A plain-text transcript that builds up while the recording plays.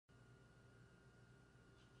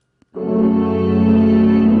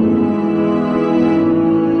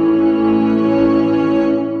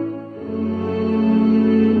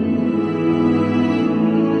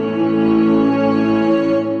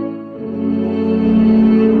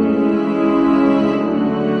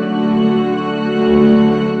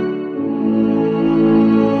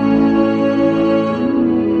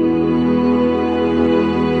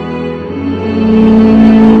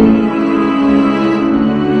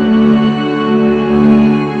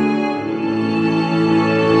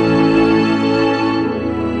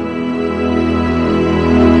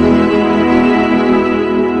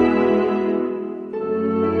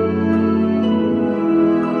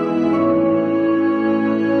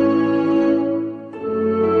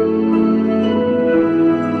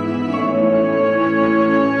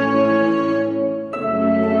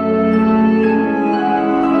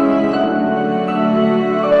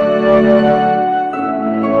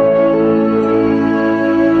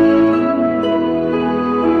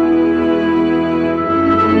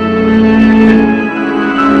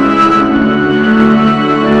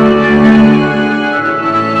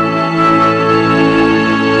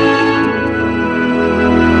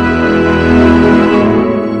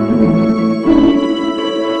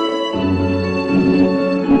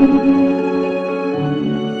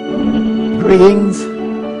Greetings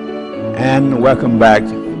and welcome back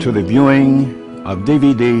to the viewing of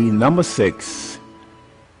DVD number 6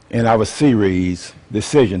 in our series,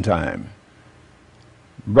 Decision Time.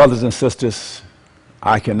 Brothers and sisters,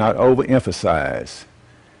 I cannot overemphasize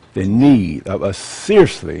the need of us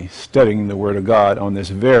seriously studying the Word of God on this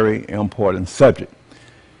very important subject.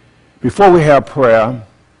 Before we have prayer,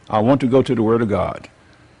 I want to go to the Word of God.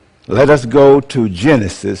 Let us go to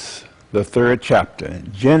Genesis, the 3rd chapter.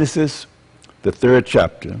 Genesis, the 3rd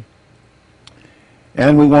chapter.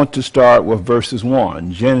 And we want to start with verses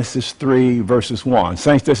 1. Genesis 3, verses 1.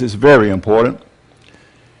 Saints, this is very important.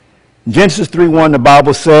 Genesis 3:1, the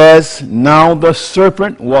Bible says, "Now the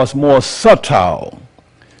serpent was more subtle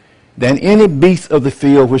than any beast of the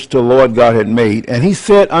field which the Lord God had made. And he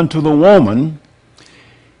said unto the woman,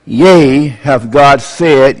 Yea, hath God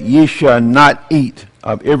said, Ye shall not eat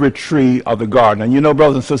of every tree of the garden." And you know,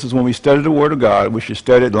 brothers and sisters, when we study the Word of God, we should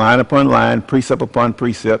study it line upon line, precept upon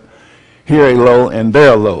precept, here a low and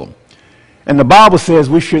there a low. And the Bible says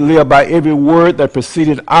we should live by every word that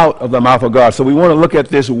proceeded out of the mouth of God. So we want to look at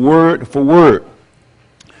this word for word.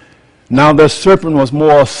 Now the serpent was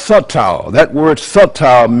more subtle. That word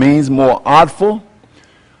subtle means more artful,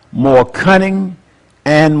 more cunning,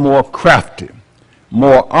 and more crafty.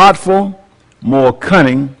 More artful, more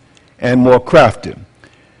cunning, and more crafty.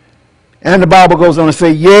 And the Bible goes on to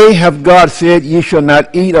say, "Yea, hath God said, Ye shall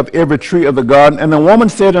not eat of every tree of the garden. And the woman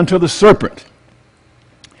said unto the serpent,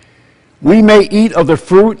 We may eat of the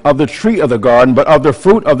fruit of the tree of the garden, but of the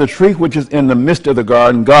fruit of the tree which is in the midst of the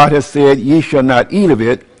garden, God has said, Ye shall not eat of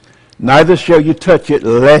it, neither shall you touch it,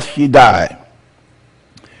 lest ye die.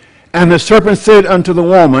 And the serpent said unto the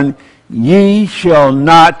woman, Ye shall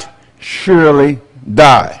not surely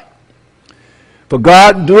die. For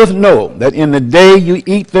God doeth know that in the day you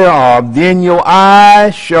eat thereof, then your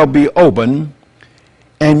eyes shall be opened,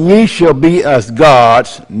 and ye shall be as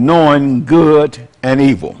gods, knowing good and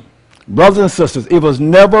evil." Brothers and sisters, it was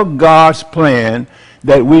never God's plan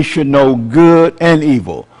that we should know good and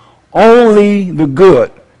evil. Only the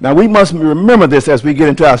good. Now we must remember this as we get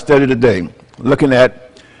into our study today, looking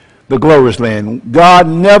at the glorious land. God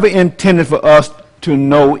never intended for us to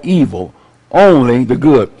know evil, only the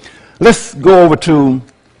good. Let's go over to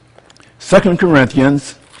 2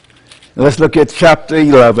 Corinthians. Let's look at chapter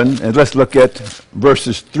 11, and let's look at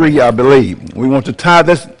verses 3, I believe. We want to tie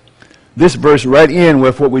this verse right in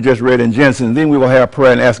with what we just read in Genesis, and then we will have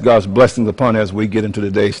prayer and ask God's blessings upon it as we get into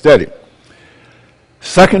today's study.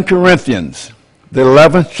 2 Corinthians, the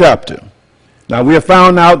 11th chapter. Now, we have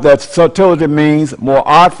found out that subtlety means more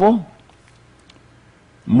artful,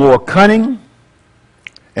 more cunning,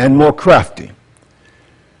 and more crafty.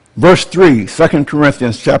 Verse 3, 2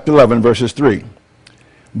 Corinthians chapter 11, verses 3.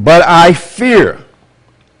 "But I fear,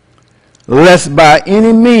 lest by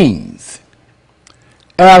any means,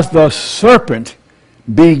 as the serpent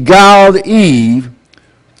beguiled Eve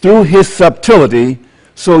through his subtlety,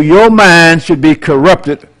 so your mind should be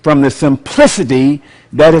corrupted from the simplicity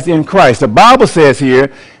that is in Christ." The Bible says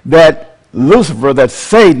here that Lucifer, that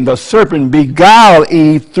Satan, the serpent, beguiled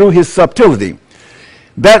Eve through his subtlety.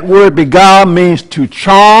 That word beguile means to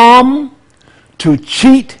charm, to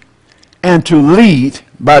cheat, and to lead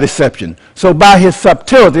by deception. So by his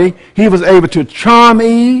subtlety, he was able to charm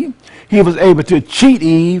Eve, he was able to cheat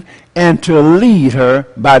Eve, and to lead her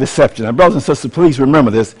by deception. Now, brothers and sisters, please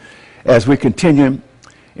remember this as we continue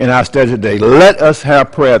in our study today. Let us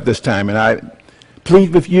have prayer at this time, and I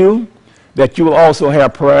plead with you that you will also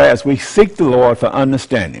have prayer as we seek the Lord for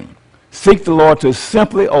understanding. Seek the Lord to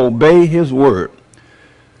simply obey his word.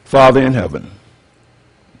 Father in heaven,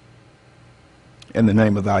 in the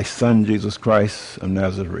name of thy Son, Jesus Christ of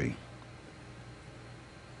Nazareth,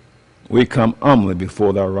 we come humbly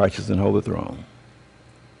before thy righteous and holy throne.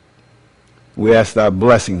 We ask thy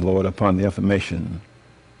blessing, Lord, upon the information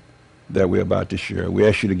that we're about to share. We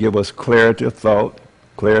ask you to give us clarity of thought,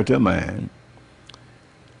 clarity of mind.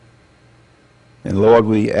 And Lord,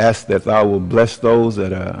 we ask that thou will bless those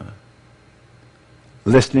that are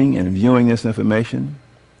listening and viewing this information.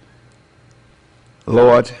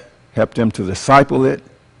 Lord, help them to disciple it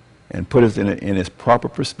and put it in its proper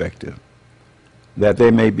perspective, that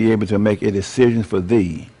they may be able to make a decision for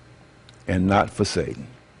thee and not for Satan.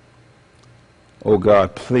 Oh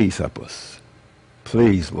God, please help us.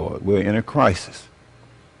 Please, Lord, we're in a crisis.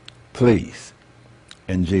 Please,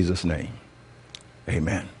 in Jesus' name,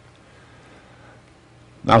 amen.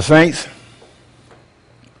 Now, saints,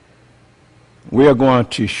 we are going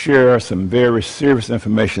to share some very serious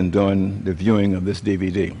information during the viewing of this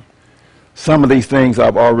DVD. Some of these things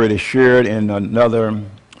I've already shared in another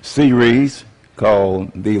series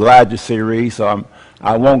called the Elijah series, so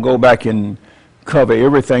I won't go back and cover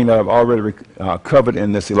everything that I've already covered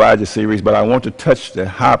in this Elijah series, but I want to touch the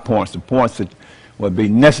high points, the points that would be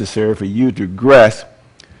necessary for you to grasp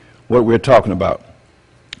what we're talking about.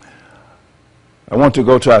 I want to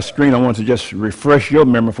go to our screen. I want to just refresh your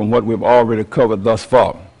memory from what we've already covered thus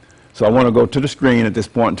far. So I want to go to the screen at this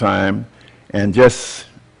point in time and just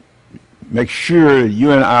make sure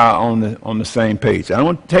you and I are on the same page. I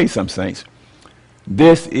want to tell you something, saints.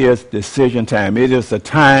 This is decision time. It is a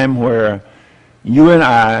time where you and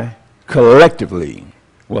I collectively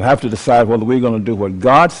will have to decide whether we're going to do what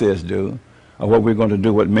God says do or what we're going to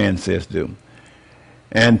do what man says do.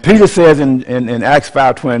 And Peter says in Acts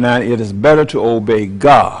 5:29, it is better to obey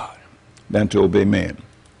God than to obey man.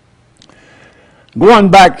 Going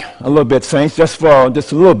back a little bit, saints, just a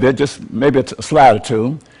little bit, just maybe a slide or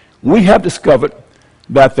two, we have discovered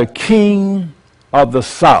that the king of the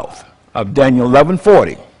south of Daniel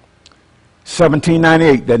 11:40,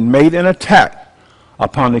 1798, that made an attack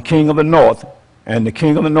upon the king of the north, and the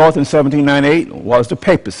king of the north in 1798 was the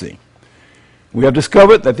papacy. We have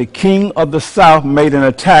discovered that the king of the south made an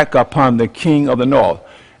attack upon the king of the north.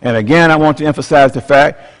 And again, I want to emphasize the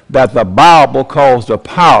fact that the Bible calls the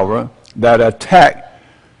power that attacked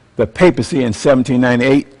the papacy in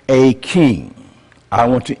 1798 a king. I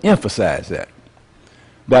want to emphasize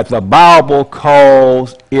that the Bible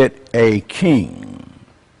calls it a king.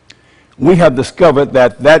 We have discovered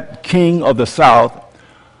that that king of the south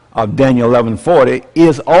of Daniel 11:40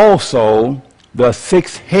 is also the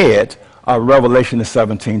sixth head of Revelation, the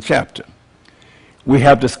 17th chapter. We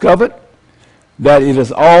have discovered that it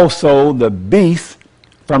is also the beast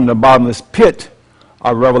from the bottomless pit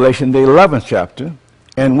of Revelation, the 11th chapter,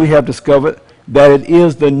 and we have discovered that it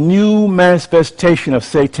is the new manifestation of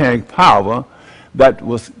satanic power that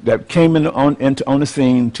came on the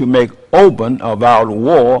scene to make open avowed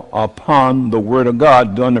war upon the Word of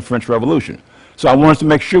God during the French Revolution. So I want us to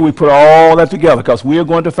make sure we put all that together, because we are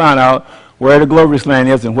going to find out where the glorious land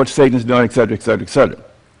is and what Satan is doing, etc., etc., etc.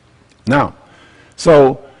 Now,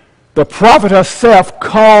 so the prophet herself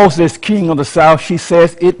calls this king of the south, she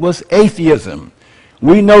says it was atheism.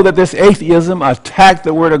 We know that this atheism attacked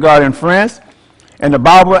the Word of God in France, and the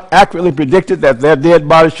Bible accurately predicted that their dead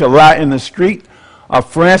bodies shall lie in the street of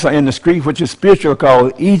France, or in the street which is spiritually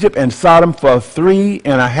called Egypt and Sodom, for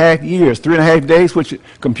 3.5 years, 3.5 days, which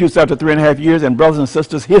computes out to 3.5 years. And brothers and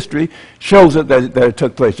sisters, history shows it that it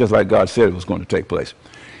took place just like God said it was going to take place.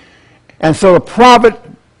 And so the prophet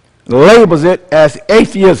labels it as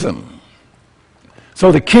atheism.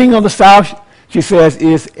 So the king of the south, she says,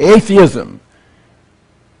 is atheism.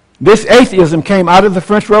 This atheism came out of the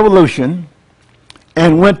French Revolution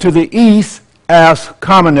and went to the east as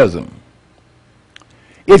communism.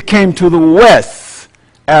 It came to the west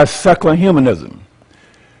as secular humanism.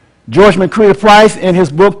 George McCready Price, in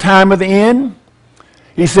his book Time of the End,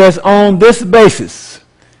 he says, on this basis,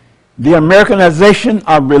 the Americanization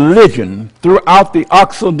of religion throughout the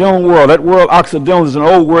Occidental world, that word Occidental is an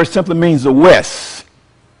old word, simply means the West,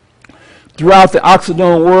 throughout the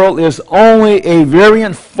Occidental world is only a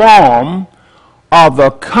variant form of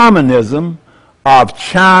the communism of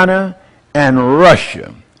China and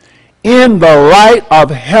Russia. In the light of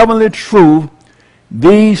heavenly truth,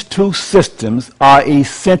 these two systems are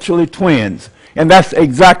essentially twins. And that's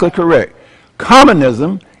exactly correct.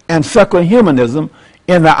 Communism and secular humanism,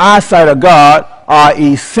 in the eyesight of God, are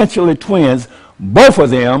essentially twins. Both of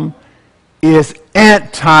them is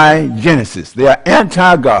anti-Genesis. They are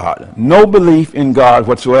anti-God. No belief in God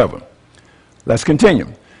whatsoever. Let's continue.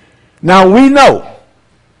 Now we know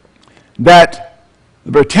that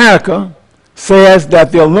the Britannica says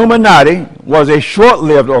that the Illuminati was a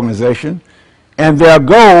short-lived organization, and their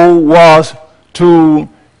goal was to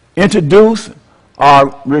introduce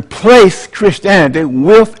or replace Christianity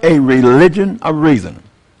with a religion of reason.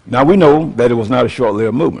 Now we know that it was not a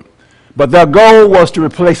short-lived movement, but their goal was to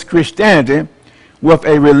replace Christianity with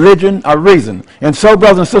a religion of reason. And so,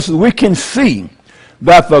 brothers and sisters, we can see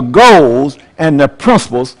that the goals and the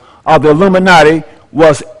principles of the Illuminati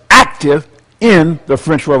was active in the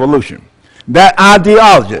French Revolution. That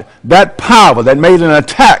ideology, that power that made an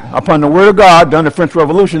attack upon the Word of God during the French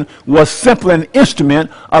Revolution was simply an instrument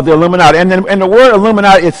of the Illuminati. And the word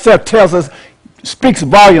Illuminati itself tells us, speaks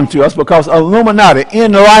volume to us, because Illuminati,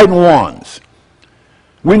 enlightened ones.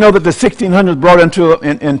 We know that the 1600s brought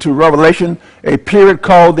into Revelation a period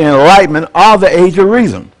called the Enlightenment of the Age of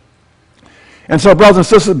Reason. And so, brothers and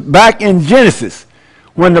sisters, back in Genesis,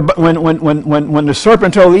 when the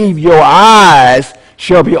serpent told Eve, your eyes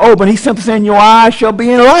shall be open, he's simply saying your eyes shall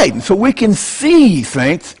be enlightened. So we can see,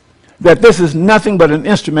 saints, that this is nothing but an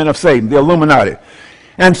instrument of Satan, the Illuminati.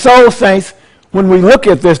 And so, saints, when we look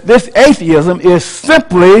at this atheism is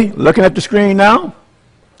simply, looking at the screen now,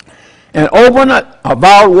 an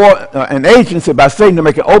avowed war, an agency by Satan to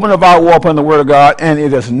make an open avowed war upon the Word of God, and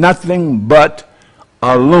it is nothing but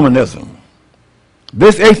Illuminism.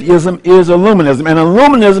 This atheism is Illuminism, and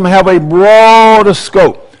Illuminism have a broader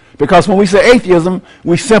scope, because when we say atheism,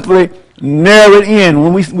 we simply narrow it in.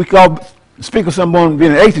 When we speak of someone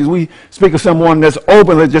being an atheist, we speak of someone that's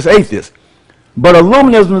openly just atheist. But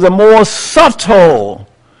Illuminism is a more subtle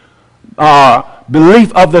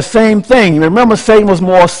belief of the same thing. Remember, Satan was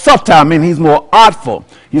more subtle, meaning he's more artful,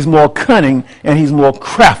 he's more cunning, and he's more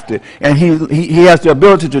crafty. And he has the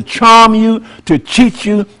ability to charm you, to cheat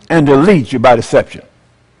you, and to lead you by deception.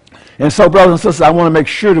 And so, brothers and sisters, I want to make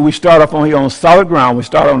sure that we start off on here on solid ground. We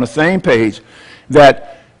start on the same page,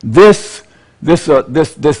 that this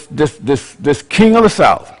king of the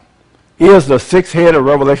south is the sixth head of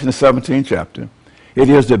Revelation, the 17th chapter. It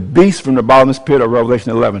is the beast from the bottomless pit of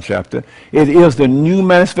Revelation, the 11th chapter. It is the new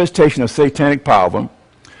manifestation of satanic power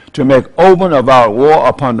to make open avowed war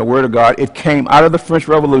upon the Word of God. It came out of the French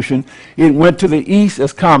Revolution. It went to the east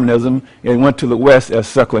as communism. It went to the west as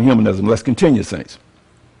secular humanism. Let's continue, saints.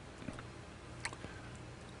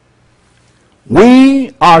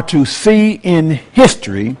 We are to see in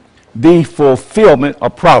history the fulfillment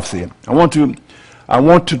of prophecy. I want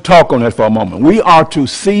to talk on that for a moment. We are to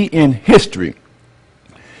see in history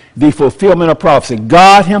the fulfillment of prophecy.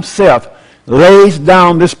 God himself lays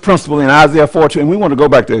down this principle in Isaiah 42, and we want to go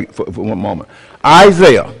back to for one moment.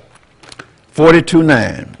 Isaiah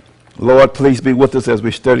 42:9. Lord, please be with us as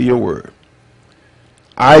we study your word.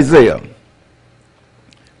 Isaiah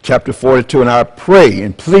chapter 42, and I pray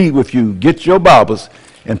and plead with you, get your Bibles,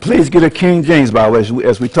 and please get a King James Bible.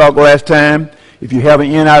 As we talked last time, if you have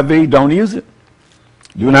an NIV, don't use it.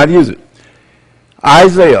 Do not use it.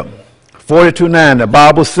 Isaiah 42:9, the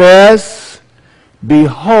Bible says,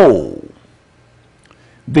 behold,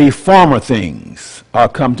 the former things are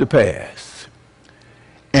come to pass,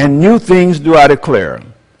 and new things do I declare.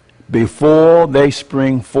 Before they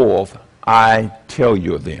spring forth, I tell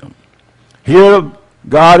you of them. Here,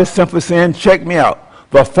 God is simply saying, check me out.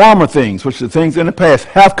 The former things, which are the things in the past,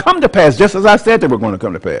 have come to pass, just as I said they were going to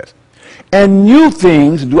come to pass. And new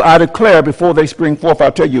things do I declare before they spring forth,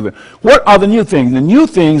 I'll tell you them. What are the new things? The new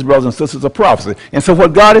things, brothers and sisters, are prophecy. And so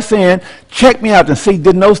what God is saying, check me out and see,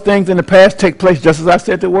 didn't those things in the past take place just as I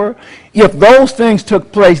said they were? If those things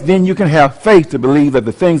took place, then you can have faith to believe that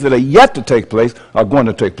the things that are yet to take place are going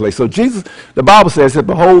to take place. So Jesus, the Bible says that,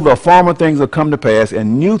 behold, the former things will come to pass,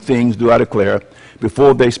 and new things do I declare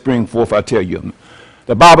before they spring forth, I tell you.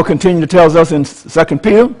 The Bible continues to tell us in 2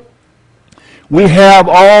 Peter, we have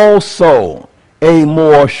also a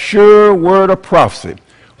more sure word of prophecy,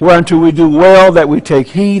 whereunto we do well that we take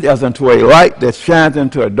heed as unto a light that shines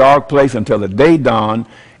into a dark place until the day dawn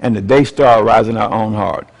and the day star arise in our own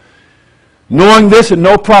heart. Knowing this, that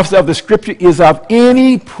no prophecy of the Scripture is of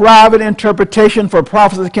any private interpretation, for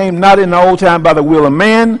prophecy came not in the old time by the will of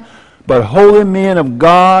man, but holy men of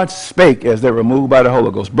God spake as they were moved by the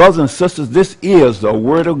Holy Ghost. Brothers and sisters, this is the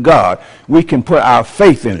Word of God. We can put our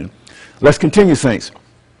faith in it. Let's continue, saints.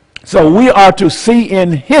 So we are to see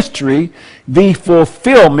in history the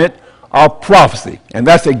fulfillment of prophecy. And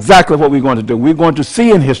that's exactly what we're going to do. We're going to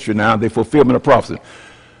see in history now the fulfillment of prophecy.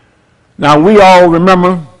 Now, we all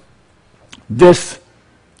remember this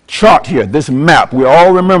chart here, this map. We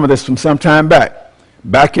all remember this from some time back.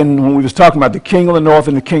 Back in when we was talking about the king of the north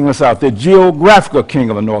and the king of the south, the geographical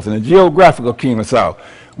king of the north and the geographical king of the south.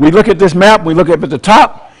 We look at this map, we look up at the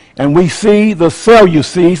top, and we see the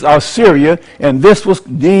Seleucids of Syria, and this was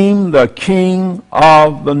deemed the king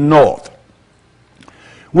of the north.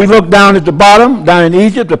 We look down at the bottom, down in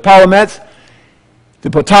Egypt, the Ptolemies,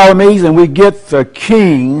 and we get the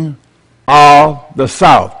king of the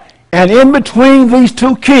south. And in between these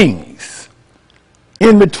two kings,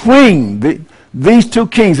 these two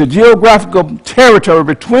kings, the geographical territory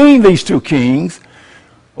between these two kings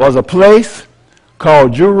was a place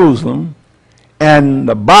called Jerusalem, and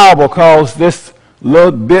the Bible calls this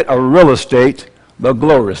little bit of real estate the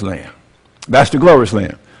glorious land. That's the glorious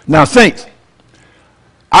land. Now, saints,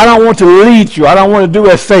 I don't want to lead you. I don't want to do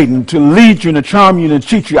as Satan, to lead you and to charm you and to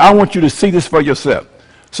cheat you. I want you to see this for yourself.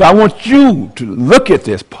 So I want you to look at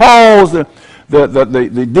this. Pause the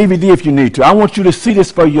DVD if you need to. I want you to see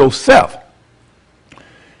this for yourself.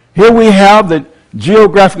 Here we have the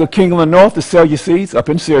geographical king of the north, the Seleucids, up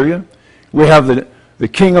in Syria. We have the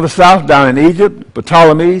king of the south down in Egypt,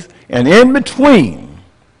 Ptolemies, and in between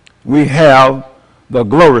we have the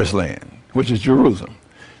glorious land, which is Jerusalem.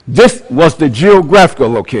 This was the geographical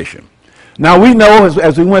location. Now we know,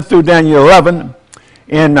 as we went through Daniel 11,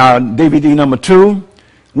 in DVD number 2,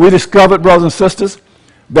 we discovered, brothers and sisters,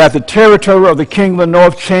 that the territory of the Kingdom of the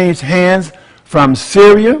North changed hands from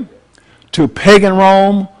Syria to pagan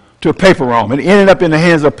Rome to Papal Rome. It ended up in the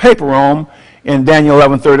hands of Papal Rome in Daniel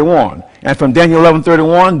 11:31. And from Daniel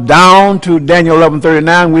 11:31 down to Daniel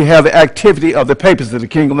 11:39, we have the activity of the papacy of the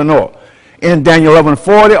Kingdom of the North. In Daniel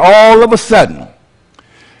 11:40, all of a sudden,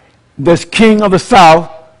 this king of the south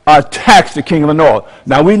attacks the king of the north.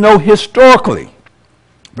 Now we know historically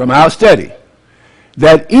from our study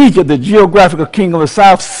that Egypt, the geographical king of the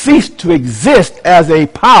south, ceased to exist as a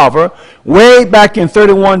power way back in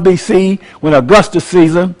 31 BC when Augustus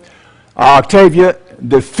Caesar, Octavia,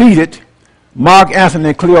 defeated Mark Antony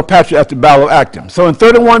and Cleopatra at the Battle of Actium. So in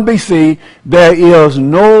 31 BC, there is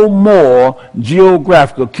no more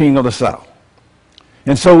geographical king of the south.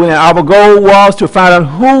 And so our goal was to find out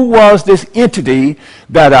who was this entity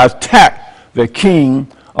that attacked the king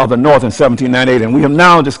of the north in 1798. And we have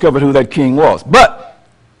now discovered who that king was. But,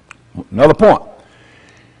 another point.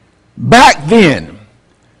 Back then,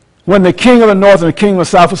 when the king of the north and the king of the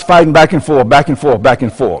south was fighting back and forth, back and forth, back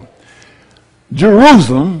and forth,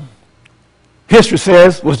 Jerusalem, history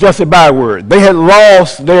says, was just a byword. They had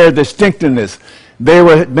lost their distinctiveness. They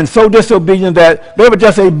had been so disobedient that they were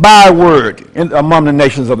just a byword among the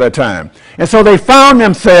nations of that time. And so they found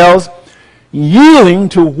themselves yielding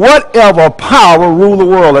to whatever power ruled the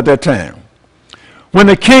world at that time. When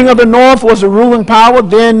the king of the north was the ruling power,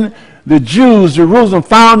 then the Jews, Jerusalem,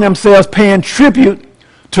 found themselves paying tribute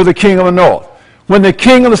to the king of the north. When the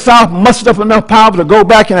king of the south mustered up enough power to go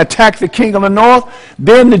back and attack the king of the north,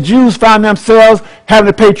 then the Jews found themselves having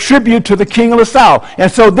to pay tribute to the king of the south.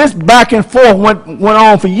 And so this back and forth went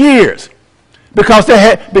on for years because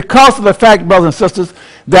of the fact, brothers and sisters,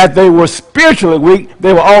 that they were spiritually weak,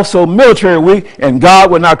 they were also military weak, and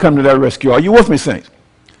God would not come to their rescue. Are you with me, saints?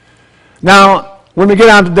 Now, when we get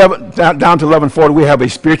down to 1140, we have a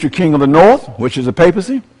spiritual king of the north, which is the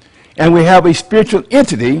papacy, and we have a spiritual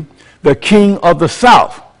entity, the king of the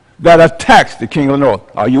south, that attacks the king of the north.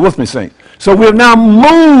 Are you with me, saints? So we have now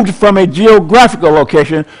moved from a geographical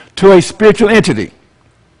location to a spiritual entity.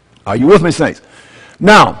 Are you with me, saints?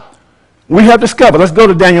 Now, we have discovered, let's go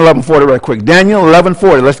to Daniel 11:40 right quick. Daniel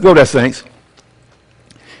 11:40, let's go there, saints.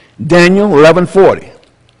 Daniel 11:40.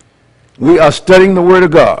 We are studying the Word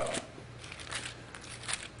of God.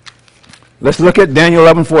 Let's look at Daniel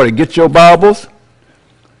 11:40. Get your Bibles.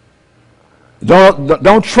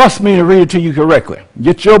 Don't trust me to read it to you correctly.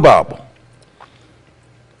 Get your Bible.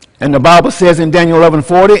 And the Bible says in Daniel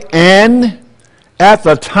 11:40, and at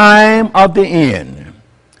the time of the end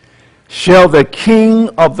shall the king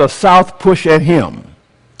of the south push at him,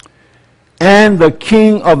 and the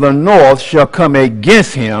king of the north shall come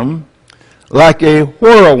against him like a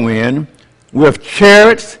whirlwind, with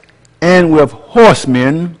chariots and with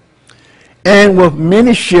horsemen and with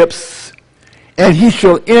many ships, and he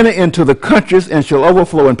shall enter into the countries and shall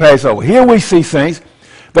overflow and pass over. Here we see, saints,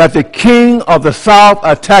 that the king of the south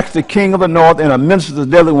attacks the king of the north and administers the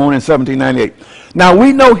deadly wound in 1798. Now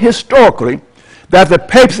we know historically that the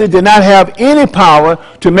papacy did not have any power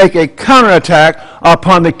to make a counterattack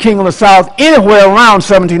upon the king of the south anywhere around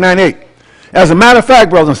 1798. As a matter of fact,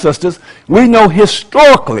 brothers and sisters, we know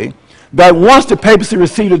historically that once the papacy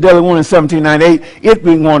received a deadly wound in 1798, it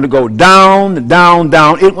began to go down, down,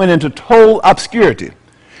 down. It went into total obscurity.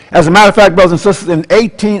 As a matter of fact, brothers and sisters, in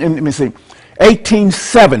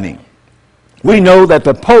 1870, we know that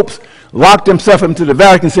the popes locked themselves into the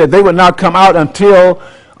Vatican and said they would not come out until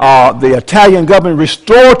the Italian government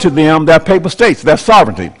restored to them their papal states, their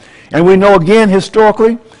sovereignty. And we know again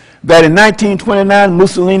historically that in 1929,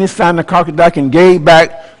 Mussolini signed the Concordat and gave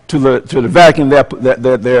back to the Vatican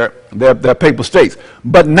their papal states.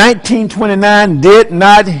 But 1929 did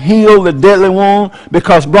not heal the deadly wound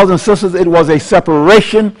because, brothers and sisters, it was a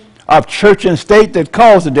separation of church and state that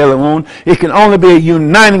caused the deadly wound. It can only be a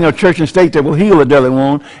uniting of church and state that will heal the deadly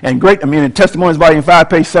wound. And in Testimonies, Volume 5,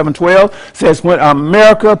 page 712, says when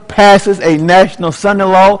America passes a national Sunday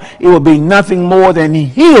law, it will be nothing more than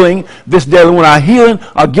healing this deadly wound. Our healing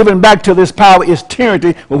or giving back to this power is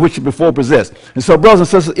tyranny with which it before possessed. And so, brothers and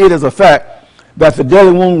sisters, it is a fact that the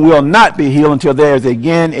deadly wound will not be healed until there is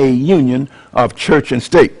again a union of church and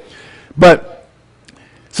state.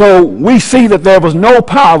 So we see that there was no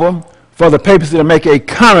power for the papacy to make a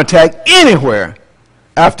counterattack anywhere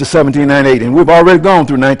after 1798. And we've already gone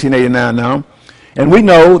through 1989 now. And we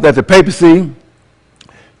know that the papacy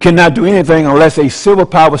cannot do anything unless a civil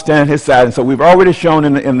power stands at his side. And so we've already shown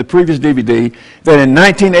in the previous DVD that in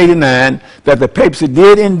 1989 that the papacy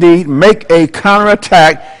did indeed make a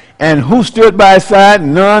counterattack. And who stood by his side?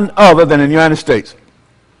 None other than the United States.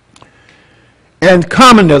 and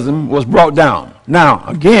communism was brought down. Now,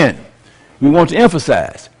 again, we want to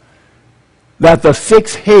emphasize that the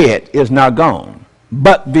sixth head is now gone,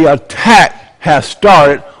 but the attack has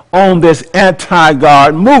started on this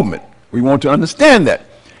anti-God movement. We want to understand that.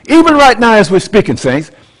 Even right now as we're speaking,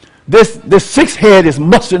 saints, this sixth head is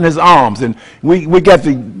mustering his arms, and we got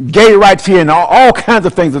the gay rights here, and all kinds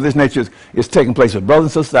of things of this nature is taking place. But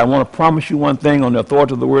brothers and sisters, I want to promise you one thing on the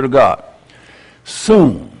authority of the Word of God.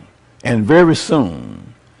 Soon, and very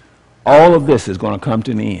soon, all of this is going to come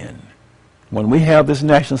to an end. When we have this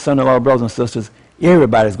national Sunday law, brothers and sisters,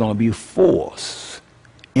 everybody's going to be forced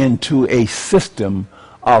into a system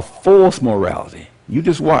of forced morality. You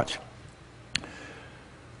just watch.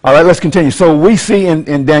 All right, let's continue. So we see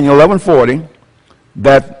in Daniel 11:40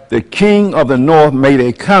 that the king of the north made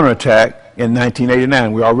a counterattack in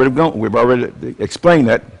 1989. We've already explained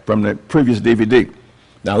that from the previous DVD.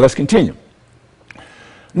 Now let's continue.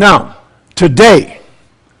 Now, today,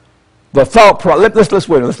 the thought process,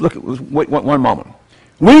 let's look at one moment.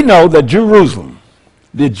 We know that Jerusalem,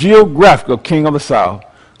 the geographical king of the south,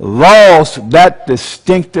 lost that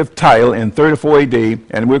distinctive title in 34 AD,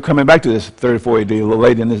 and we're coming back to this 34 AD a little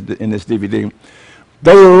later in this DVD.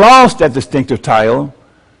 They lost that distinctive title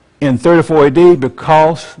in 34 AD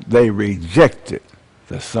because they rejected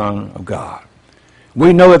the Son of God.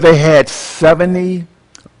 We know that they had 70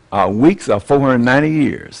 weeks of 490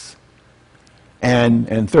 years. And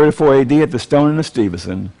in 34 AD at the stoning of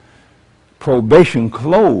Stephenson, probation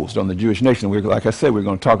closed on the Jewish nation. Like I said, we're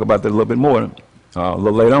going to talk about that a little bit more a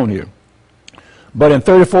little later on here. But in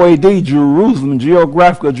 34 AD, Jerusalem,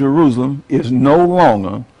 geographical Jerusalem, is no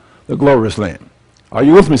longer the glorious land. Are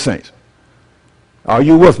you with me, saints? Are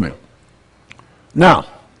you with me? Now,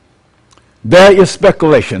 there is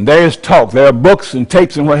speculation, there is talk, there are books and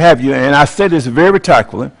tapes and what have you, and I say this very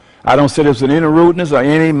tactfully. I don't say this with any rudeness or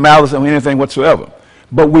any malice or anything whatsoever.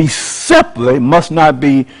 But we simply must not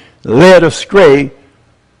be led astray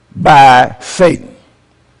by Satan.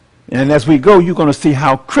 And as we go, you're going to see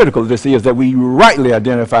how critical this is that we rightly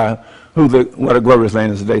identify what a glorious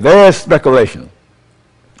land is today. There is speculation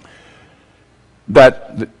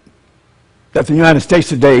that the United States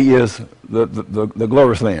today is the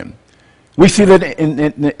glorious land. We see that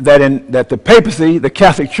that the papacy, the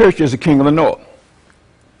Catholic Church, is the king of the north.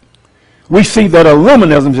 We see that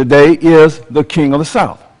Illuminism today is the king of the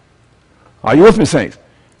south. Are you with me, saints?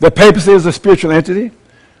 The papacy is a spiritual entity.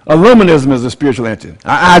 Illuminism is a spiritual entity,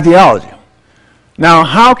 an ideology. Now,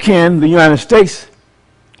 how can the United States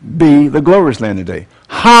be the glorious land today?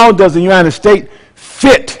 How does the United States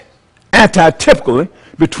fit antitypically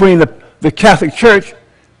between the Catholic Church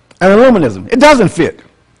and Illuminism? It doesn't fit.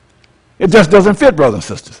 It just doesn't fit, brothers and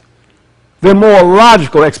sisters. The more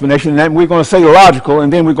logical explanation, and we're going to say logical,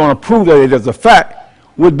 and then we're going to prove that it is a fact,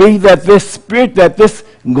 would be that this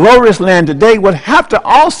glorious land today would have to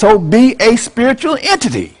also be a spiritual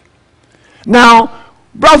entity. Now,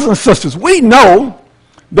 brothers and sisters, we know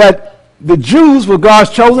that the Jews were God's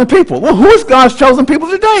chosen people. Well, who is God's chosen people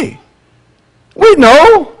today? We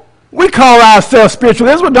know. We call ourselves spiritual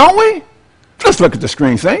Israel, don't we? Let's look at the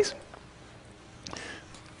screen, saints.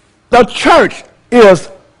 The church is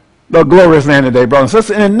the glorious land today, brothers and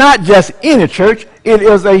sisters, and not just any church, it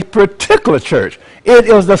is a particular church. It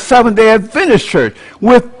is the Seventh-day Adventist church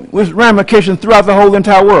with ramifications throughout the whole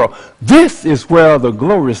entire world. This is where the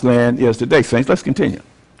glorious land is today, saints. Let's continue.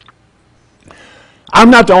 I'm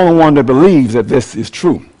not the only one that believes that this is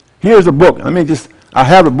true. Here's a book. I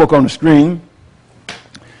have the book on the screen.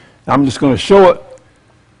 I'm just going to show it.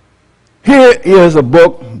 Here is a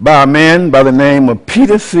book by a man by the name of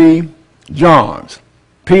Peter C. Johns.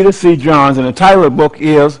 Peter C. Johns, and the title of the book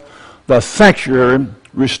is The Sanctuary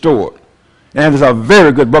Restored. And it's a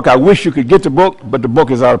very good book. I wish you could get the book, but the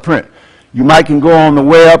book is out of print. You might can go on the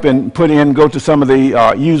web and go to some of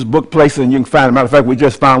the used book places, and you can find it. Matter of fact, we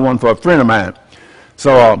just found one for a friend of mine.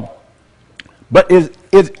 So, but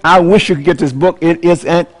I wish you could get this book. It is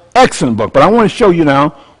an excellent book. But I want to show you now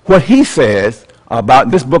what he says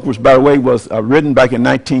about this book, which, by the way, was written back in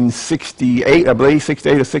 1968, I believe,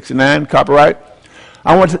 68 or 69, copyright.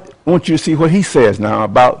 I want you to see what he says now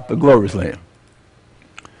about the glorious land.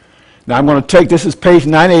 Now I'm going to take, this is page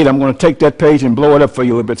 98, I'm going to take that page and blow it up for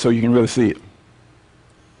you a little bit so you can really see it.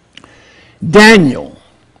 Daniel,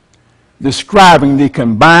 describing the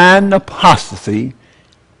combined apostasy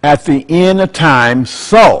at the end of time,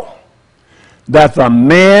 saw that the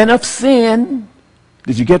man of sin,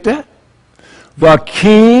 did you get that? The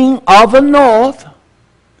king of the north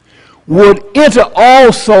would enter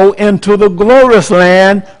also into the glorious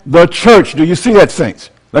land, the church. Do you see that, saints?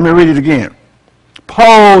 Let me read it again.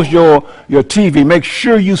 Pause your TV. Make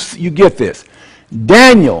sure you get this.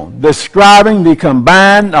 Daniel describing the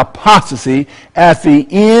combined apostasy at the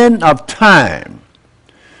end of time,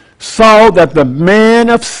 saw that the man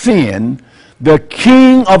of sin, the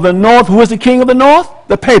king of the north, who is the king of the north?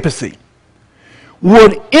 The papacy,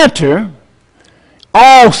 would enter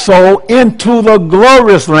also into the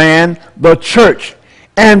glorious land, the church,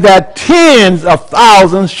 and that tens of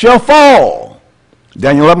thousands shall fall.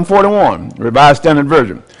 Daniel 11:41, Revised Standard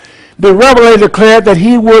Version. The Revelator declared that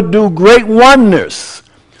he would do great wonders,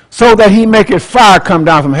 so that he maketh fire come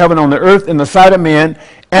down from heaven on the earth in the sight of men,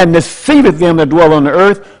 and deceiveth them that dwell on the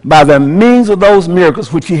earth by the means of those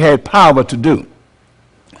miracles which he had power to do.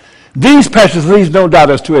 These passages leads no doubt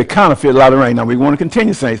as to a counterfeit latter rain. Now we want to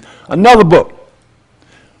continue, saints. Another book.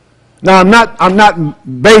 Now I'm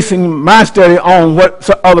not basing my study on what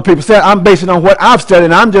other people said. I'm basing on what I've studied,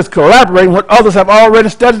 and I'm just collaborating what others have already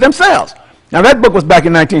studied themselves. Now that book was back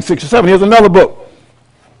in 1967. Here's another book.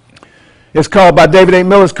 It's called, by David A.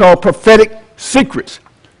 Miller, it's called Prophetic Secrets.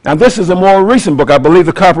 Now this is a more recent book. I believe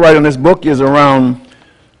the copyright on this book is around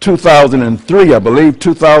 2003, I believe,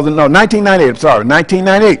 1998, I'm sorry,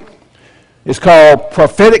 1998. It's called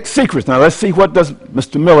Prophetic Secrets. Now let's see what does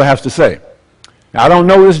Mr. Miller has to say. Now, I don't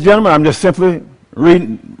know this gentleman. I'm just simply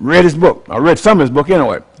read his book. I read some of his book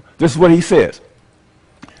anyway. This is what he says.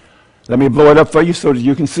 Let me blow it up for you so that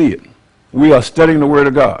you can see it. We are studying the Word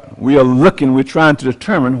of God. We are looking, we're trying to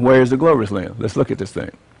determine where is the glorious land. Let's look at this thing.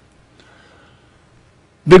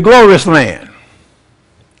 The glorious land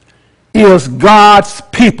is God's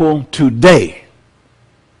people today.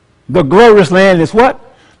 The glorious land is what?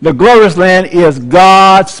 The glorious land is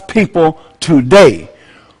God's people today,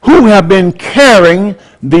 who have been carrying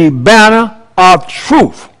the banner of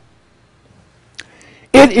truth.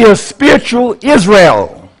 It is spiritual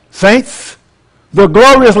Israel, saints. The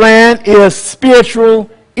glorious land is spiritual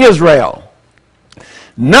Israel,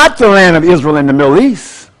 not the land of Israel in the Middle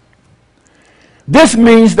East. This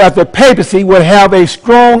means that the papacy would have a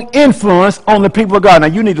strong influence on the people of God. Now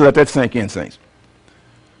you need to let that sink in, saints.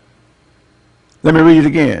 Let me read it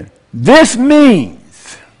again. This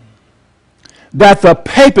means that the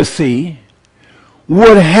papacy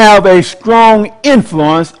would have a strong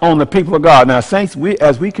influence on the people of God. Now, saints,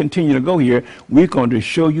 as we continue to go here, we're going to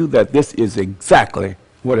show you that this is exactly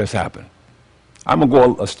what has happened. I'm going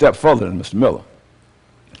to go a step further than Mr. Miller.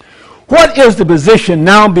 What is the position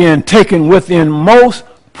now being taken within most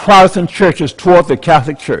Protestant churches toward the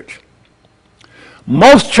Catholic Church?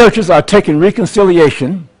 Most churches are taking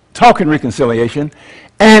reconciliation, talking reconciliation,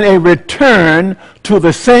 and a return to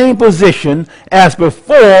the same position as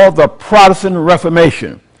before the Protestant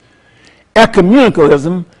Reformation.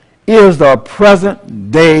 Ecumenicalism is the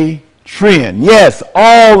present day trend. Yes,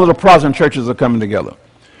 all of the Protestant churches are coming together.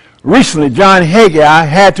 Recently, John Haggai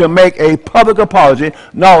had to make a public apology.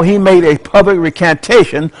 No, he made a public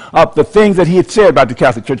recantation of the things that he had said about the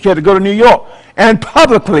Catholic Church. He had to go to New York and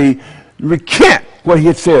publicly recant what he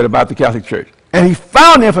had said about the Catholic Church. And he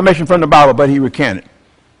found the information from the Bible, but he recanted.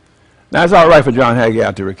 Now, it's all right for John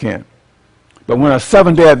Haggai to recant. But when a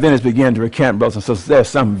Seventh-day Adventist began to recant, brothers and sisters, there's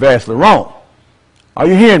something vastly wrong. Are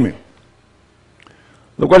you hearing me?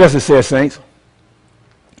 Look what else it says, saints.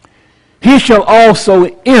 He shall also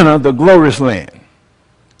enter the glorious land.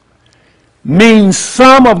 Means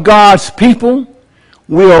some of God's people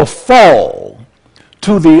will fall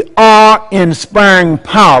to the awe-inspiring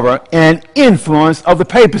power and influence of the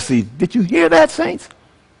papacy. Did you hear that, saints?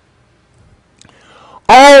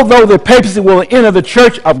 Although the papacy will enter the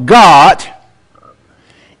church of God,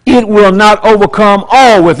 it will not overcome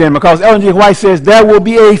all within, because Ellen G. White says there will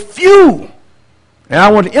be a few. And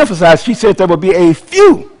I want to emphasize, she said there will be a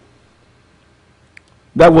few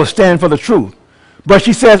that will stand for the truth. But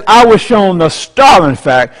she says, I was shown the startling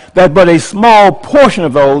fact that but a small portion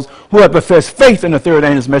of those who have professed faith in the third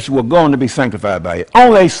angel's message will go on to be sanctified by it.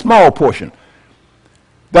 Only a small portion.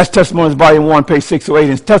 That's Testimonies, Volume 1, page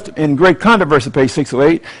 608. In Great Controversy, page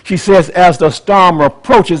 608, she says, as the storm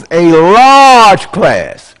approaches, a large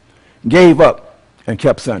class gave up and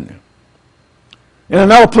kept Sunday. In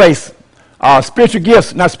another place, spiritual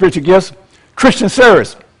gifts, not spiritual gifts, Christian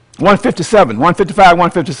service, 155,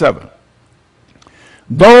 157.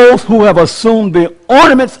 Those who have assumed the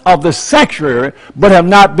ornaments of the sanctuary but have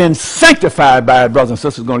not been sanctified by it, brothers and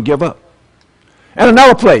sisters, are going to give up. And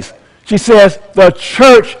another place, she says, the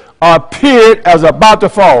church appeared as about to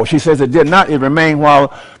fall. She says it did not. It remained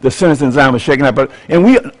while the sinners in Zion was shaken up. And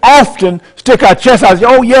we often stick our chest out and say,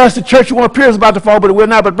 oh, yes, the church will appear as about to fall, but it will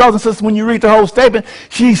not. But brothers and sisters, when you read the whole statement,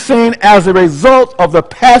 she's saying as a result of the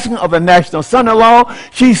passing of the National Sunday Law,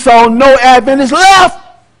 she saw no Adventists left.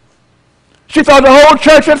 She thought the whole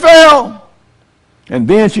church had failed. And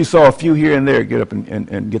then she saw a few here and there get up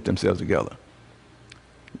and get themselves together.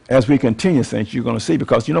 As we continue, saints, you're going to see,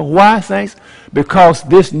 because you know why, saints? Because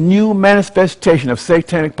this new manifestation of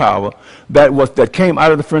satanic power that came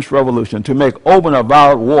out of the French Revolution to make open a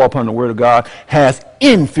violent war upon the Word of God has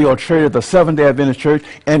infiltrated the Seventh-day Adventist Church,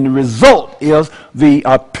 and the result is the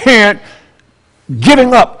apparent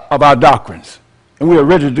giving up of our doctrines. And we are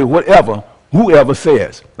ready to do whatever whoever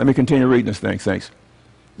says. Let me continue reading this thing, saints.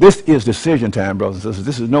 This is decision time, brothers and sisters.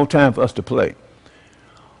 This is no time for us to play.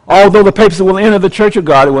 Although the papacy will enter the church of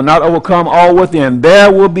God, it will not overcome all within.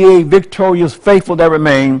 There will be a victorious faithful that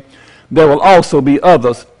remain. There will also be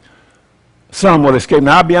others. Some will escape.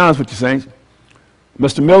 Now, I'll be honest with you, saints.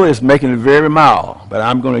 Mr. Miller is making it very mild, but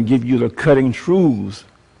I'm going to give you the cutting truths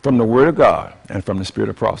from the Word of God and from the Spirit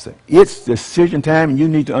of prophecy. It's decision time, and you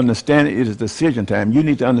need to understand it. It is decision time. You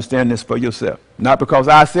need to understand this for yourself. Not because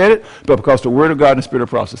I said it, but because the Word of God and the Spirit of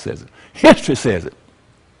prophecy says it. History says it.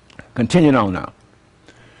 Continuing on now.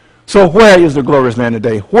 So where is the glorious land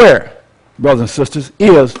today? Where, brothers and sisters,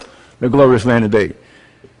 is the glorious land today?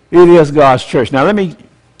 It is God's church. Now let me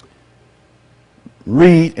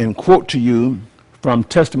read and quote to you from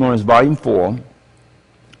Testimonies, Volume 4,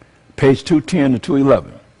 page 210 to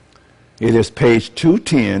 211. It is page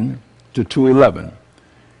 210 to 211.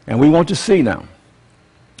 And we want to see now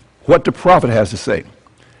what the prophet has to say.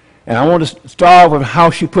 And I want to start with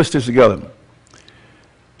how she puts this together.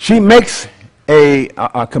 She makes a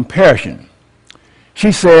comparison.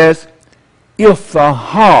 She says, if the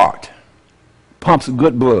heart pumps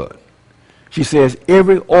good blood, she says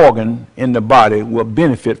every organ in the body will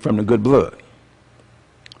benefit from the good blood.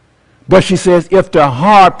 But she says if the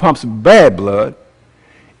heart pumps bad blood,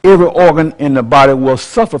 every organ in the body will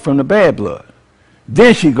suffer from the bad blood.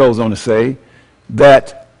 Then she goes on to say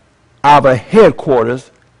that our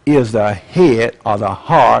headquarters is the head or the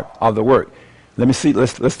heart of the work. Let me see.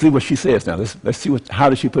 Let's see what she says now. Let's see how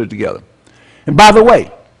does she put it together. And by the way,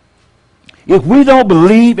 if we don't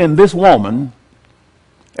believe in this woman,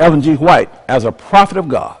 Ellen G. White, as a prophet of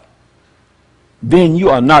God, then you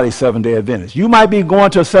are not a Seventh-day Adventist. You might be going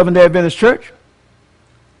to a Seventh-day Adventist church.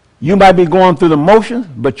 You might be going through the motions,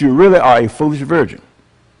 but you really are a foolish virgin.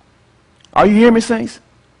 Are you hearing me, saints?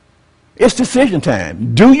 It's decision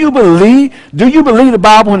time. Do you believe the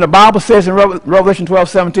Bible when the Bible says in Revelation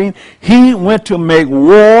 12:17, he went to make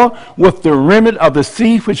war with the remnant of the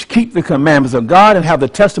seed which keep the commandments of God and have the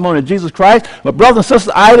testimony of Jesus Christ? But brothers and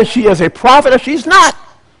sisters, either she is a prophet or she's not.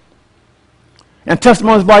 In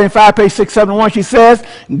Testimonies, Volume 5, page 671, she says,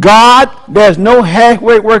 God, there's no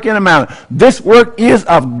halfway work in the matter. This work is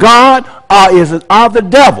of God or is it of the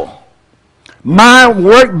devil? My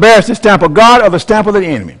work bears the stamp of God or the stamp of the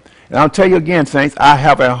enemy. And I'll tell you again, saints, I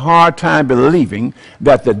have a hard time believing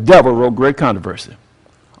that the devil wrote Great Controversy,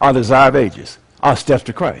 or the Desire of Ages, or Steps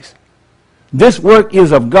to Christ. This work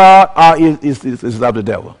is of God or is of the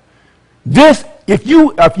devil. This, if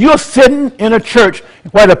you're sitting in a church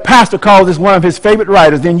where the pastor calls this one of his favorite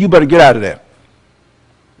writers, then you better get out of there.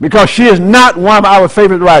 Because she is not one of our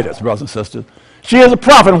favorite writers, brothers and sisters. She is a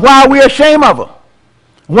prophet. And why are we ashamed of her?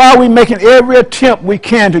 Why are we making every attempt we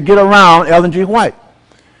can to get around Ellen G. White?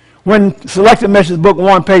 When Selected Messages, Book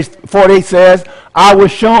 1, page 48 says, I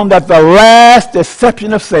was shown that the last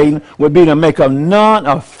deception of Satan would be to make of none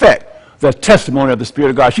effect the testimony of the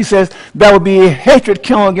Spirit of God. She says, there will be a hatred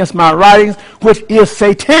killing against my writings, which is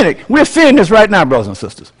satanic. We're seeing this right now, brothers and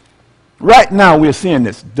sisters. Right now we're seeing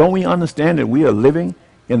this. Don't we understand that we are living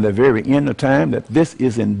in the very end of time, that this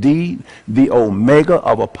is indeed the omega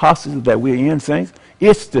of apostasy that we're in, saints?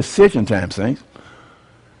 It's decision time, saints.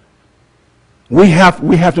 We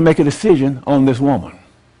have to make a decision on this woman.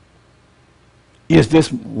 Is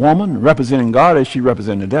this woman representing God or is she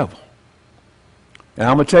representing the devil? And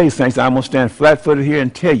I'm going to tell you, saints, I'm going to stand flat-footed here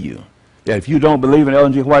and tell you that if you don't believe in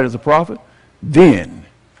Ellen G. White as a prophet, then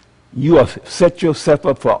you have set yourself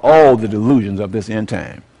up for all the delusions of this end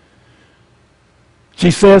time. She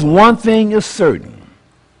says, one thing is certain.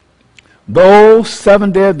 Those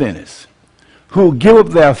Seventh-day Adventists who give up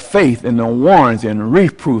their faith in the warnings and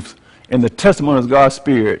reproofs in the testimony of God's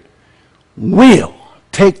Spirit will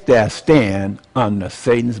take their stand under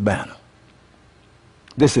Satan's banner.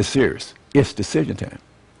 This is serious. It's decision time.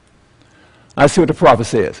 I see what the prophet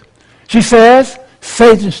says. She says,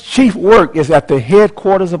 Satan's chief work is at the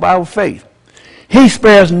headquarters of our faith. He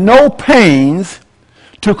spares no pains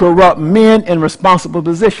to corrupt men in responsible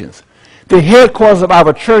positions. The headquarters of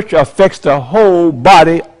our church affects the whole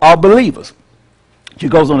body of believers. She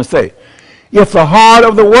goes on to say, if the heart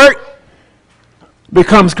of the work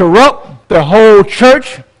becomes corrupt, the whole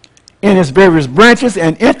church in its various branches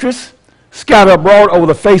and interests scattered abroad over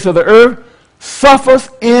the face of the earth suffers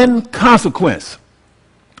in consequence.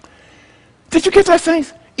 Did you get that,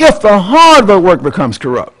 saints? If the hardware work becomes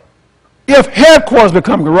corrupt, if headquarters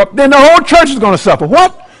become corrupt, then the whole church is going to suffer.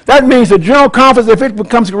 What? That means the general conference, if it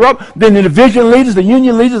becomes corrupt, then the division leaders, the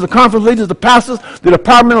union leaders, the conference leaders, the pastors, the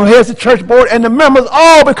departmental heads, the church board, and the members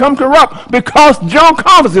all become corrupt because general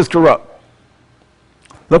conference is corrupt.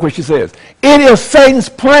 Look what she says. It is Satan's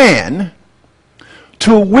plan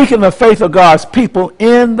to weaken the faith of God's people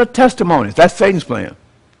in the testimonies. That's Satan's plan.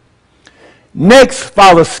 Next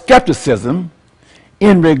follows skepticism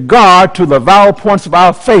in regard to the vital points of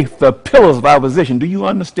our faith, the pillars of our position. Do you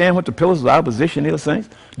understand what the pillars of our position is, saints?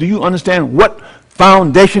 Do you understand what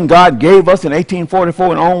foundation God gave us in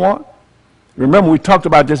 1844 and onward? Remember, we talked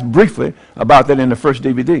about this briefly, about that in the first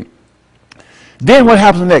DVD. Then what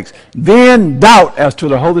happens next? Then doubt as to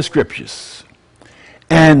the Holy Scriptures.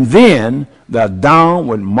 And then the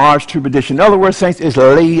downward march to perdition. In other words, saints, it's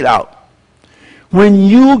laid out. When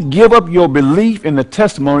you give up your belief in the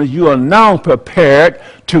testimonies, you are now prepared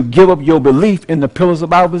to give up your belief in the pillars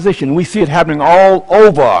of our position. We see it happening all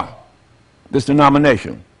over this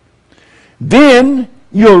denomination. Then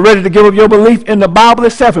you're ready to give up your belief in the Bible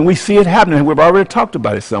itself, and we see it happening. We've already talked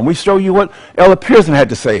about it some. We show you what Elder Pearson had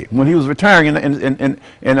to say when he was retiring in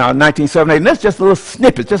 1978. And that's just little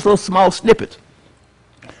snippets, just little small snippets.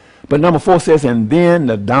 But number 4 says, and then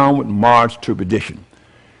the downward march to perdition.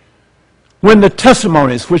 When the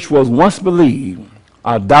testimonies which was once believed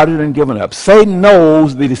are doubted and given up, Satan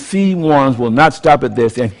knows the deceived ones will not stop at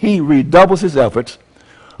this, and he redoubles his efforts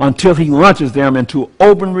until he launches them into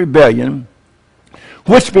open rebellion,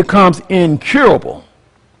 which becomes incurable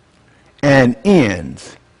and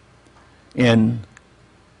ends in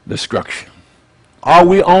destruction. Are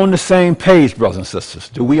we on the same page, brothers and sisters?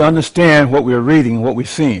 Do we understand what we're reading, what we're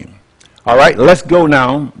seeing? All right, let's go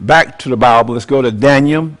now back to the Bible. Let's go to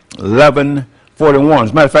Daniel 11:41.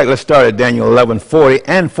 As a matter of fact, let's start at Daniel 11:40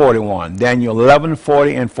 and 41. Daniel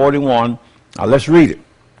 11:40 and 41. Now let's read it.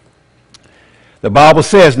 The Bible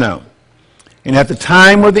says now, and at the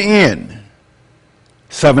time of the end,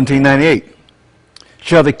 1798,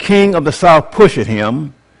 shall the king of the south push at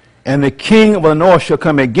him, and the king of the north shall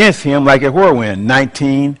come against him like a whirlwind.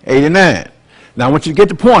 1989. Now I want you to get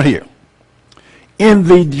the point here. When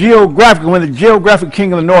the geographic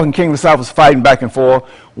king of the north and king of the south was fighting back and forth,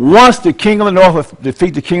 once the king of the north would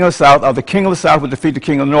defeat the king of the south, or the king of the south would defeat the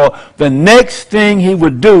king of the north, the next thing he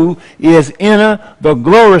would do is enter the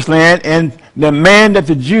glorious land and demand that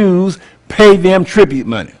the Jews pay them tribute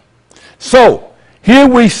money. So here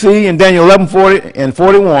we see in Daniel 11:40 and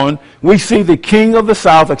 41, we see the king of the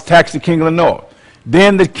south attacks the king of the north.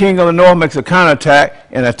 Then the king of the north makes a counterattack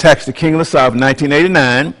and attacks the king of the south in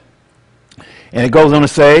 1989. And it goes on to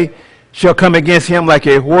say, shall come against him like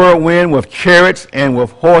a whirlwind with chariots and with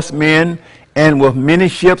horsemen and with many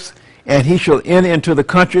ships, and he shall enter into the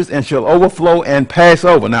countries and shall overflow and pass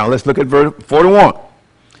over. Now let's look at verse 41.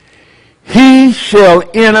 He shall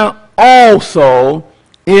enter also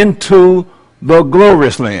into the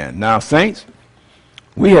glorious land. Now, saints,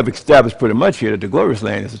 we have established pretty much here that the glorious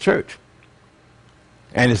land is the church.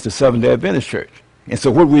 And it's the Seventh-day Adventist church. And so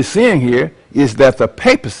what we're seeing here is that the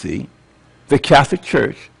papacy, the Catholic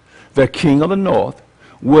Church, the king of the north,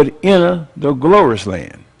 would enter the glorious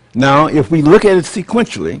land. Now, if we look at it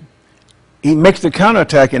sequentially, he makes the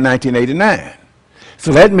counterattack in 1989.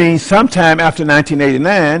 So that means sometime after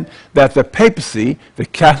 1989 that the papacy, the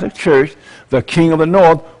Catholic Church, the king of the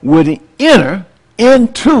north, would enter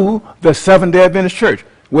into the Seventh-day Adventist church.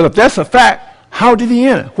 Well, if that's a fact, how did he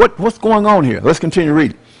enter? What's going on here? Let's continue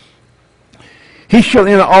reading. He shall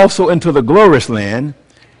enter also into the glorious land,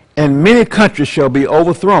 and many countries shall be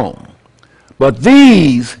overthrown, but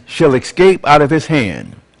these shall escape out of his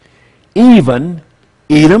hand, even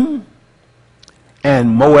Edom and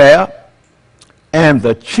Moab and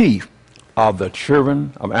the chief of the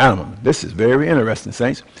children of Ammon. This is very interesting,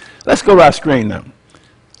 saints. Let's go to our screen now.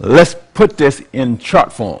 Let's put this in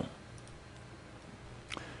chart form.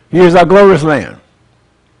 Here's our glorious land.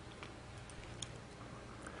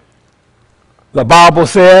 The Bible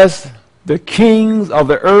says, the kings of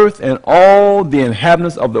the earth and all the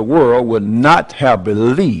inhabitants of the world would not have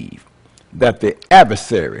believed that the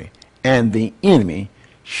adversary and the enemy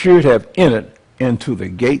should have entered into the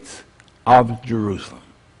gates of Jerusalem.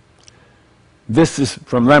 This is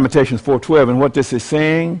from Lamentations 4:12, and what this is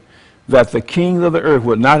saying, that the kings of the earth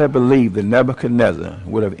would not have believed that Nebuchadnezzar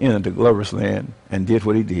would have entered the glorious land and did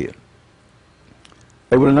what he did.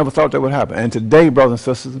 They would have never thought that would happen. And today, brothers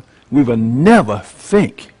and sisters, we would never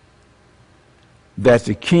think that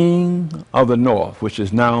the king of the north, which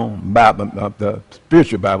is now Bible, the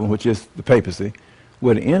spiritual Bible, which is the papacy,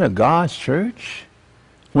 would enter God's church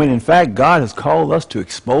when in fact God has called us to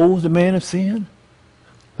expose the man of sin?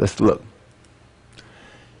 Let's look.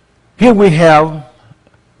 Here we have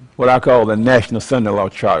what I call the National Sunday Law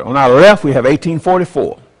Chart. On our left, we have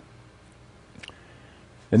 1844.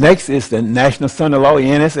 The next is the National Sunday Law,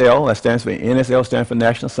 NSL. That stands for NSL, stands for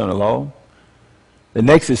National Sunday Law. The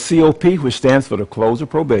next is COP, which stands for the close of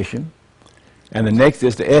probation. And the next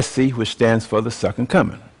is the SC, which stands for the second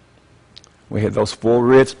coming. We have those 4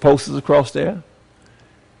 red posters across there.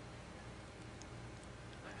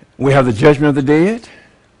 We have the judgment of the dead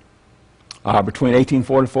between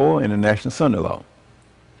 1844 and the National Sunday Law.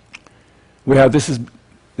 We have this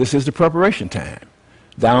is the preparation time.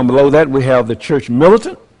 Down below that we have the church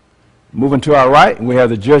militant. Moving to our right, we have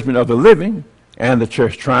the judgment of the living and the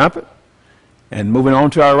church triumphant. And moving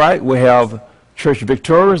on to our right, we have church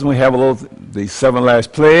victorious, and we have the 7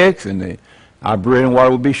 last plagues, and our bread and water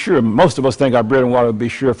will be sure. Most of us think our bread and water will be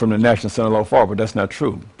sure from the National Sunday Law forward, but that's not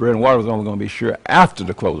true. Bread and water is only going to be sure after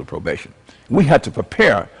the close of probation. We had to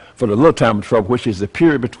prepare for the little time of trouble, which is the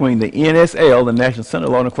period between the NSL, the National Sunday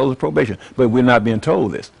Law, and the close of probation. But we're not being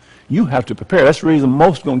told this. You have to prepare. That's the reason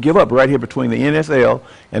most are going to give up right here between the NSL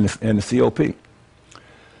and the COP.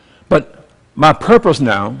 But my purpose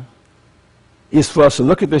now is for us to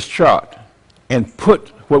look at this chart and put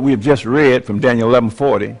what we have just read from Daniel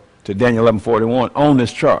 11:40 to Daniel 11:41 on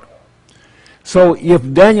this chart. So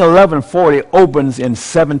if Daniel 11:40 opens in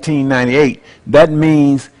 1798, that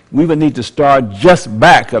means we would need to start just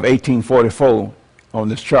back of 1844 on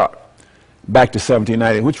this chart, back to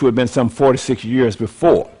 1790, which would have been some 46 years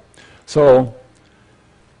before. So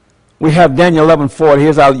we have Daniel 11:40.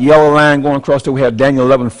 Here's our yellow line going across there. We have Daniel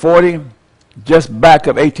 11:40, just back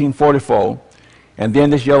of 1844. And then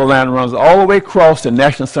this yellow line runs all the way across the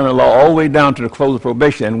National Sunday Law, all the way down to the close of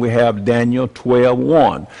probation, and we have Daniel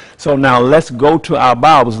 12:1. So now let's go to our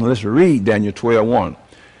Bibles and let's read Daniel 12:1.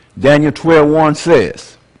 Daniel 12:1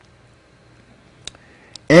 says,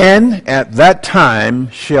 "And at that time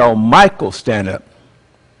shall Michael stand up,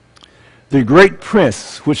 the great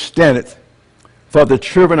prince which standeth for the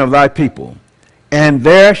children of thy people, and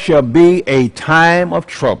there shall be a time of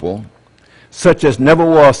trouble, such as never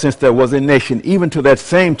was since there was a nation, even to that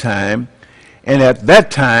same time. And at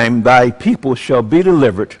that time thy people shall be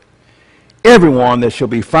delivered, everyone that shall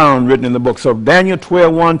be found written in the book." So Daniel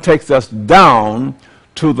 12:1 takes us down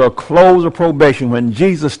to the close of probation when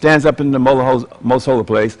Jesus stands up in the most holy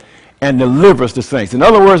place and delivers the saints. In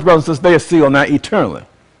other words, brothers and sisters, they are sealed now eternally.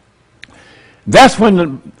 That's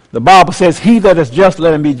when the Bible says, "He that is just,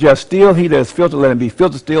 let him be just still. He that is filthy, let him be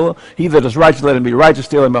filthy still. He that is righteous, let him be righteous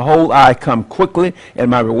still. And behold, I come quickly,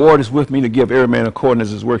 and my reward is with me to give every man according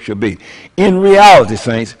as his work shall be." In reality,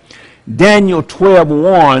 saints, Daniel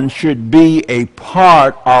 12:1 should be a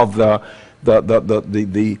part of the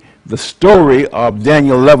story of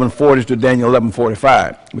Daniel 11:40 to Daniel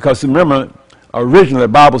 11:45. Because remember, originally the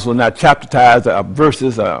Bibles were not chapterized,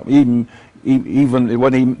 verses, even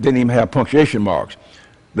it didn't even have punctuation marks.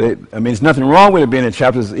 I mean, there's nothing wrong with it being in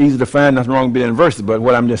chapters. It's easy to find, nothing wrong with being in verses. But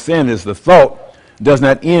what I'm just saying is the thought does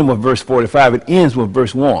not end with verse 45. It ends with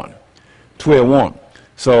verse 1, 12:1.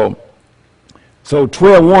 So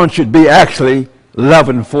 12:1 should be actually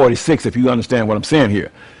 11:46, if you understand what I'm saying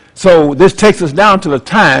here. So this takes us down to the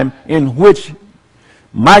time in which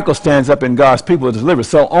Michael stands up and God's people are delivered.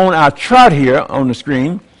 So on our chart here on the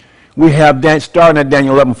screen, we have starting at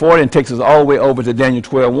Daniel 11:40 and takes us all the way over to Daniel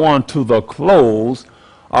 12:1 to the close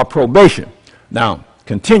of probation. Now,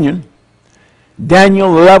 continuing,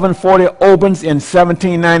 Daniel 11:40 opens in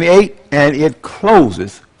 1798 and it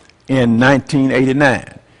closes in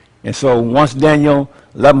 1989. And so once Daniel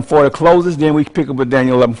 11:40 closes, then we pick up with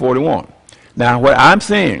Daniel 11:41. Now, what I'm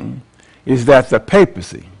saying is that the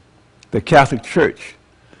papacy, the Catholic Church,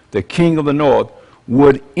 the King of the North,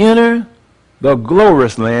 would enter the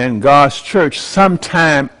glorious land, God's church,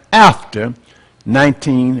 sometime after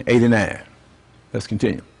 1989. Let's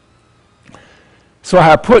continue. So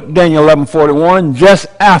I put Daniel 11:41 just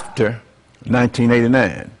after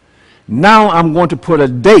 1989. Now I'm going to put a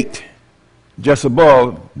date just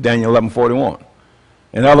above Daniel 11:41.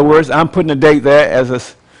 In other words, I'm putting a date there as a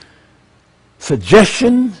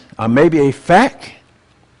suggestion or maybe a fact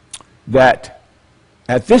that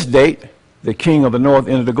at this date the King of the North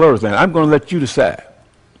entered the glorious land. I'm going to let you decide.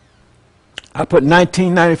 I put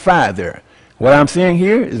 1995 there. What I'm saying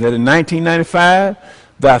here is that in 1995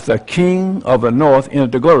 that the King of the North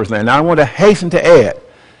entered the glorious land. Now I want to hasten to add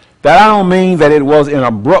that I don't mean that it was an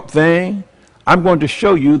abrupt thing. I'm going to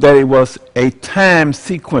show you that it was a time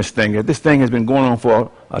sequence thing, that this thing has been going on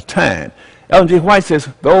for a time. Ellen G. White says,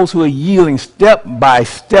 those who are yielding step by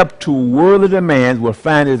step to worldly demands will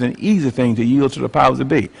find it an easy thing to yield to the powers that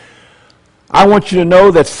be. I want you to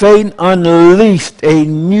know that Satan unleashed a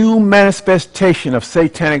new manifestation of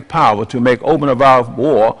satanic power to make open avowed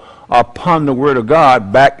war upon the Word of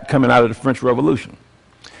God back coming out of the French Revolution.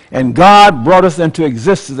 And God brought us into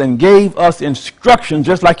existence and gave us instructions,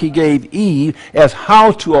 just like he gave Eve, as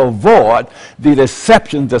how to avoid the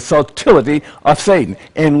deception, the subtlety of Satan.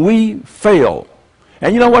 And we failed.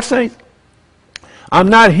 And you know what, saints? I'm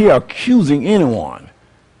not here accusing anyone.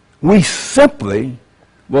 We simply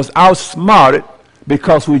was outsmarted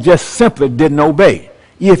because we just simply didn't obey.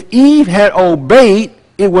 If Eve had obeyed,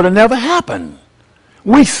 it would have never happened.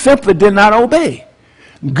 We simply did not obey.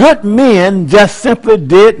 Good men just simply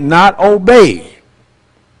did not obey.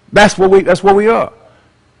 That's what we are.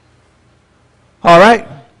 All right?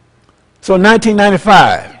 So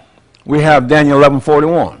 1995, we have Daniel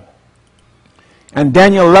 11:41. And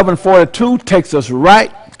Daniel 11:42 takes us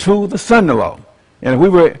right to the son-in-law. And we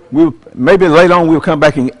were maybe later on we'll come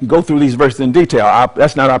back and go through these verses in detail.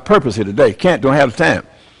 That's not our purpose here today. Don't have the time.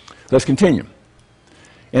 Let's continue.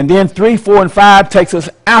 And then 3, 4, and 5 takes us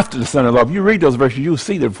after the son-in-law. If you read those verses, you'll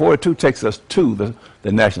see that 42 takes us to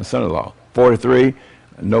the national son-in-law. 43,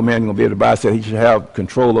 no man will be able to buy, said he should have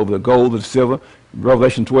control over the gold or the silver.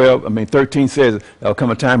 Revelation 13 says there'll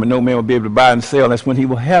come a time when no man will be able to buy and sell. That's when he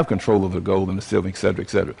will have control over the gold and the silver, et cetera, et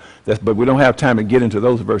cetera. But we don't have time to get into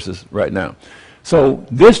those verses right now. So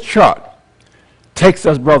this chart takes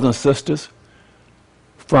us, brothers and sisters,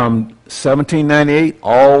 from 1798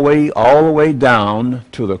 all the way down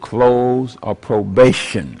to the close of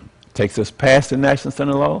probation. Takes us past the national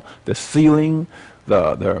son-in-law, the sealing,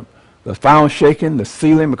 the final shaking, the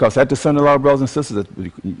sealing, because at the son-in-law, brothers and sisters,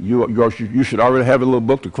 you should already have a little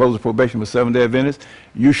book to close the probation for Seventh-day Adventists.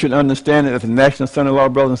 You should understand that at the national son-in-law,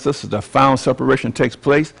 brothers and sisters, the final separation takes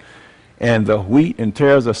place, and the wheat and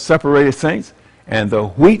tares are separated saints, and the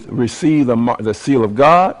wheat receive the seal of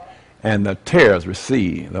God, and the tares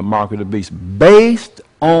receive the mark of the beast based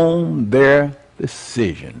on their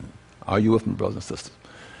decision. Are you with me, brothers and sisters?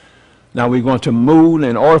 Now we're going to move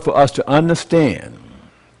in order for us to understand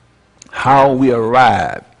how we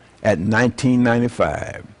arrived at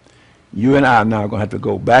 1995. You and I are now going to have to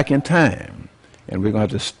go back in time, and we're going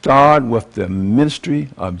to have to start with the ministry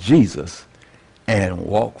of Jesus and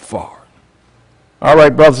walk forward. All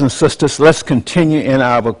right, brothers and sisters, let's continue in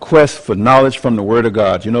our quest for knowledge from the Word of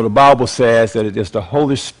God. You know, the Bible says that it is the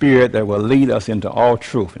Holy Spirit that will lead us into all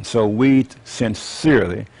truth. And so we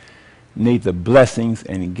sincerely need the blessings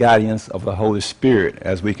and guidance of the Holy Spirit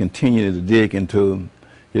as we continue to dig into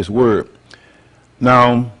His Word.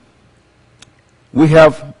 Now, we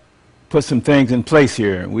have put some things in place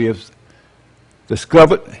here. We have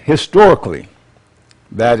discovered historically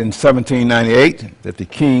that in 1798 that the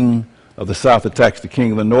king of the South attacks the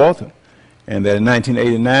king of the North, and that in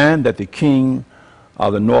 1989 that the king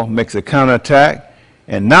of the North makes a counterattack.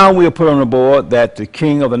 And now we are put on the board that the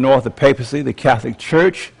king of the North, the papacy, the Catholic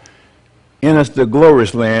Church, enters the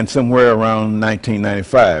glorious land somewhere around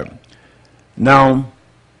 1995. Now,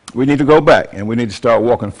 we need to go back and we need to start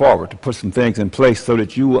walking forward to put some things in place so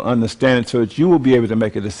that you will understand it, so that you will be able to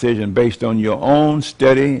make a decision based on your own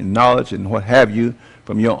study and knowledge and what have you,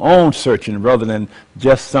 from your own searching rather than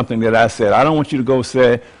just something that I said. I don't want you to go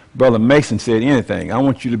say, Brother Mason said anything. I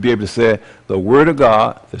want you to be able to say the Word of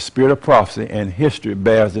God, the Spirit of prophecy, and history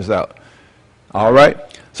bears this out. All right?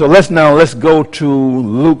 So let's go to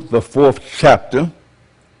Luke, the 4th chapter,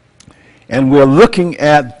 and we're looking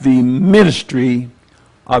at the ministry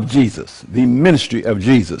of Jesus, the ministry of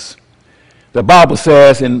Jesus. The Bible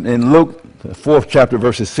says in Luke, the 4th chapter,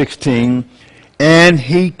 verses 16, and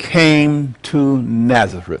he came to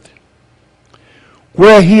Nazareth,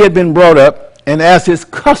 where he had been brought up, and as his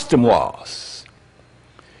custom was,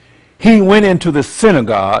 he went into the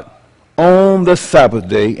synagogue on the Sabbath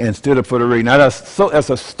day and stood up for the reading. Now that's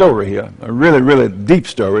a story here, a really, really deep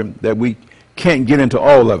story that we can't get into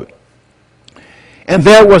all of it. And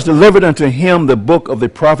there was delivered unto him the book of the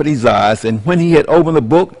prophet Isaiah, and when he had opened the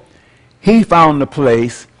book, he found the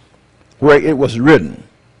place where it was written.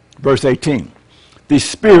 Verse 18, the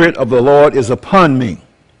Spirit of the Lord is upon me,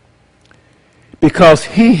 because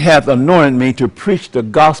he hath anointed me to preach the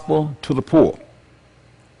gospel to the poor.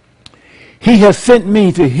 He has sent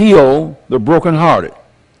me to heal the brokenhearted,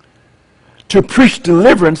 to preach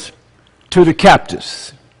deliverance to the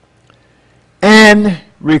captives, and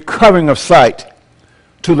recovering of sight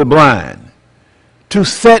to the blind, to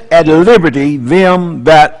set at liberty them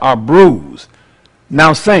that are bruised.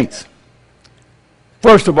 Now, saints,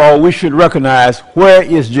 first of all, we should recognize, where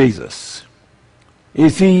is Jesus?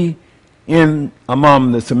 Is he in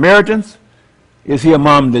among the Samaritans? Is he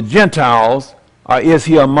among the Gentiles? Or is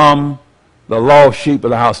he among the lost sheep of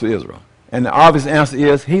the house of Israel? And the obvious answer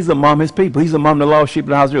is he's among his people. He's among the lost sheep of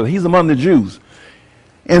the house of Israel. He's among the Jews.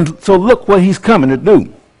 And so look what he's coming to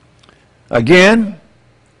do. Again,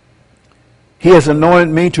 he has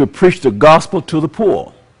anointed me to preach the gospel to the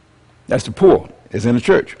poor. That's the poor, is in the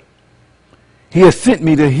church. He has sent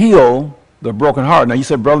me to heal the broken heart. Now you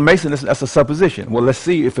said, Brother Mason, that's a supposition. Well, let's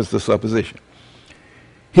see if it's a supposition.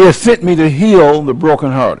 He has sent me to heal the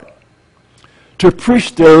brokenhearted, to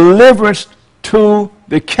preach deliverance to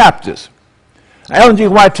the captives. Ellen G.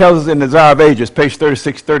 White tells us in the Desire of Ages, page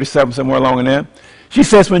 36, 37, somewhere along in there. She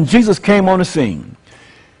says, when Jesus came on the scene,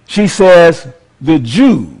 she says, the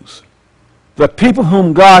Jews, the people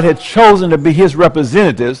whom God had chosen to be his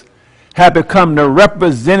representatives, had become the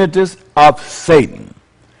representatives of Satan,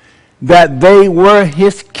 that they were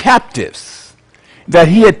his captives, that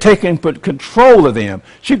he had taken control of them.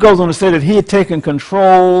 She goes on to say that he had taken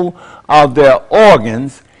control of their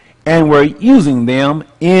organs and were using them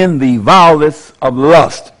in the violence of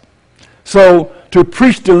lust. So to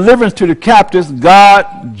preach deliverance to the captives,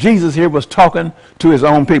 God, Jesus here was talking to his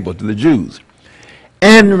own people, to the Jews.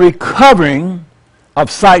 And recovering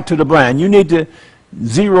of sight to the blind. You need to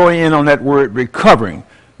zero in on that word recovering.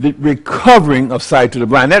 The recovering of sight to the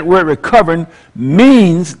blind. That word recovering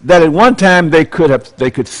means that at one time they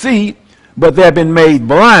could see, but they have been made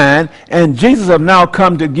blind, and Jesus have now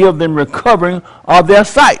come to give them recovering of their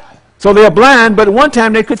sight. So they are blind, but at one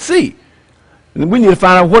time they could see. And we need to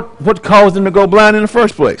find out what caused them to go blind in the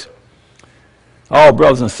first place. Oh,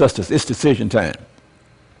 brothers and sisters, it's decision time.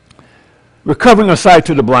 Recovering of sight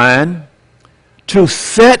to the blind, to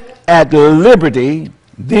set at liberty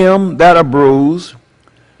them that are bruised,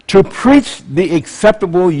 to preach the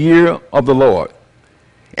acceptable year of the Lord.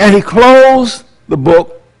 And he closed the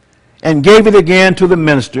book and gave it again to the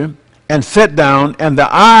minister and sat down, and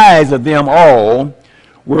the eyes of them all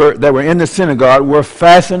that were in the synagogue were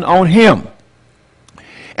fastened on him.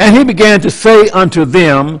 And he began to say unto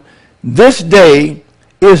them, this day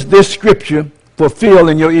is this scripture fulfilled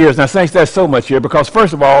in your ears. Now, saints, that's so much here, because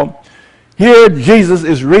first of all, here Jesus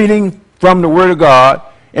is reading from the Word of God,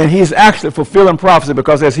 and he's actually fulfilling prophecy,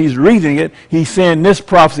 because as he's reading it, he's saying this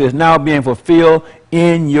prophecy is now being fulfilled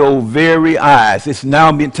in your very eyes. It's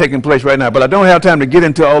now taking place right now. But I don't have time to get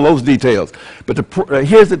into all those details. But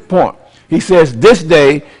here's the point. He says, this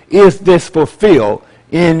day is this fulfilled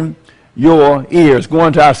in your ears.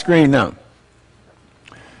 Going to our screen now.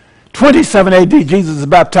 27 AD, Jesus is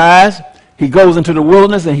baptized. He goes into the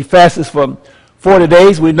wilderness and he fasts for 40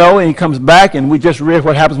 days, we know, and he comes back, and we just read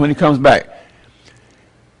what happens when he comes back.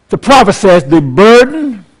 The prophet says the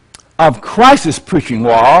burden of Christ's preaching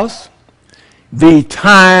was, the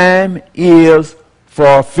time is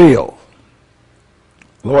fulfilled.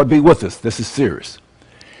 Lord, be with us. This is serious.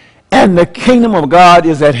 And the kingdom of God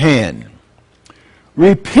is at hand.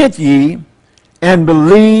 Repent ye and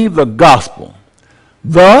believe the gospel.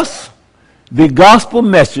 Thus, the gospel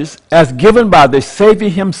message, as given by the Savior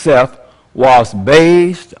himself, was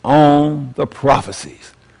based on the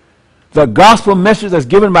prophecies. The gospel message as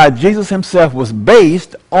given by Jesus himself was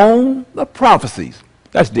based on the prophecies.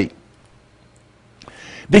 That's deep.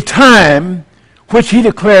 The time which he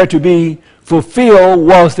declared to be fulfilled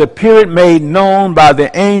was the period made known by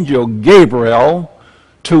the angel Gabriel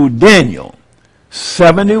to Daniel.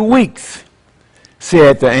 70 weeks,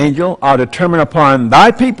 said the angel, are determined upon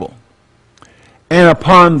thy people and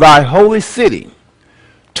upon thy holy city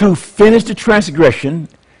to finish the transgression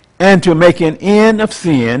and to make an end of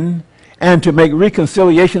sin and to make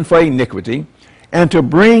reconciliation for iniquity and to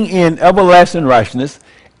bring in everlasting righteousness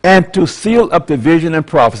and to seal up the vision and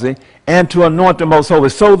prophecy and to anoint the most holy.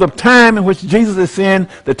 So the time in which Jesus is saying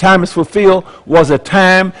the time is fulfilled was a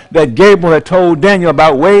time that Gabriel had told Daniel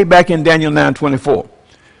about way back in Daniel 9:24.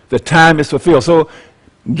 The time is fulfilled. So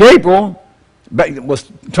Gabriel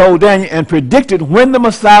was told Daniel and predicted when the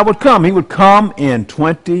Messiah would come. He would come in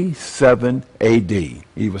 27 A.D.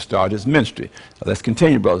 He would start his ministry. Now let's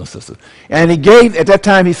continue, brothers and sisters. And he gave, at that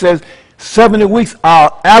time, he says, 70 weeks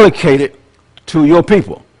are allocated to your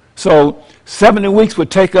people. So 70 weeks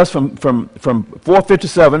would take us from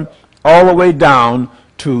 457 all the way down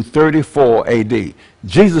to 34 A.D.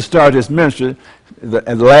 Jesus started his ministry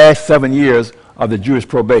the last 7 years of the Jewish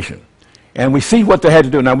probation. And we see what they had to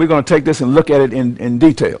do. Now we're going to take this and look at it in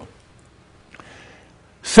detail.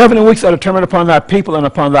 70 weeks are determined upon thy people and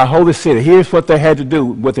upon thy holy city. Here's what they had to do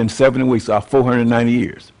within 70 weeks, or 490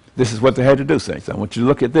 years. This is what they had to do, saints. I want you to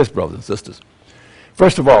look at this, brothers and sisters.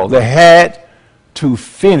 First of all, they had to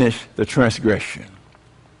finish the transgression.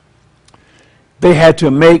 They had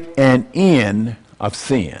to make an end of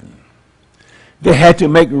sin. They had to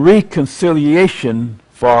make reconciliation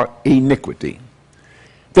for iniquity.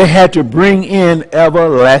 They had to bring in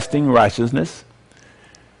everlasting righteousness.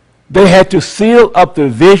 They had to seal up the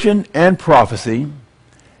vision and prophecy,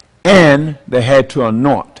 and they had to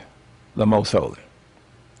anoint the most holy.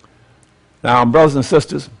 Now, brothers and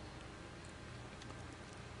sisters,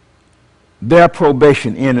 their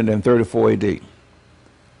probation ended in 34 AD.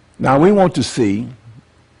 Now, we want to see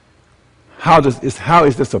how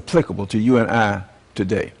is this applicable to you and I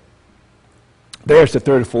today. There's the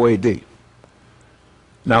 34 AD.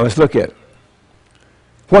 Now, let's look at it.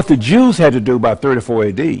 What the Jews had to do by 34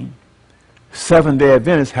 AD, Seventh-day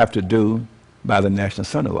Adventists have to do by the National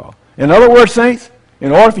Assembly Law. In other words, saints,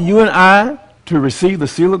 in order for you and I to receive the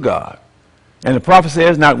seal of God, and the prophet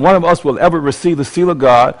says not one of us will ever receive the seal of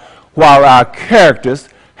God while our characters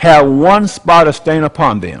have one spot of stain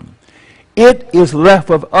upon them. It is left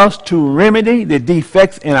of us to remedy the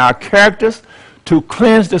defects in our characters, to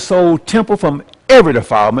cleanse the soul temple from every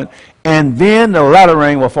defilement, and then the latter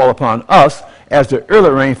rain will fall upon us as the early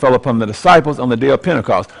rain fell upon the disciples on the day of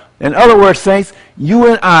Pentecost. In other words, saints, you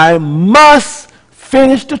and I must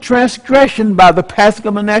finish the transgression by the passing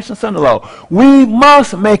of the National Assembly Law. We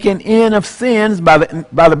must make an end of sins by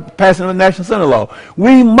the passing of the National Assembly Law.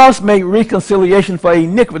 We must make reconciliation for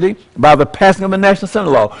iniquity by the passing of the National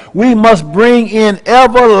Assembly Law. We must bring in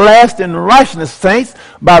everlasting righteousness, saints,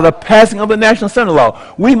 by the passing of the National Assembly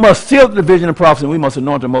Law. We must seal the vision and prophecy, and we must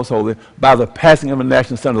anoint the most holy by the passing of the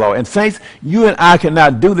National Assembly Law. And saints, you and I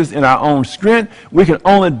cannot do this in our own strength. We can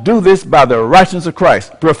only do this by the righteousness of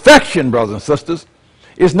Christ. Perfection, brothers and sisters.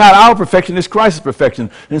 It's not our perfection, it's Christ's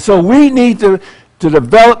perfection. And so we need to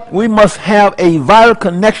develop, we must have a vital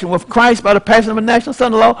connection with Christ by the passing of the National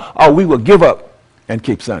Assembly Law, or we will give up and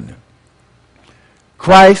keep Sunday.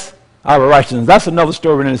 Christ, our righteousness. That's another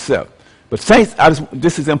story in itself. But saints,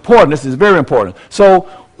 this is important. This is very important. So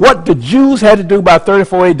what the Jews had to do by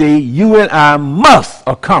 34 AD, you and I must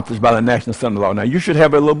accomplish by the National Assembly Law. Now, you should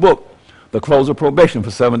have a little book, The Close of Probation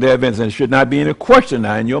for Seventh-day Adventists, and there should not be any question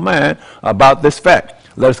now in your mind about this fact.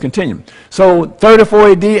 Let us continue. So 34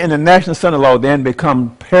 AD and the National Assembly Law then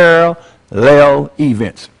become parallel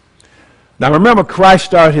events. Now remember, Christ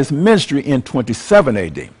started his ministry in 27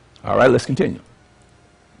 AD. All right, let's continue.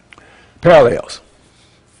 Parallels.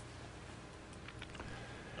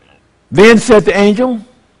 Then said the angel,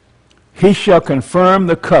 he shall confirm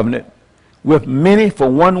the covenant with many for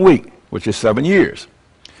 1 week, which is 7 years.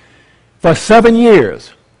 For 7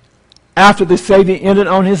 years, after the Savior ended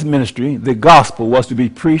on his ministry, the gospel was to be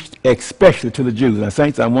preached especially to the Jews. Now,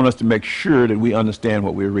 saints, I want us to make sure that we understand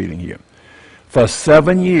what we're reading here. For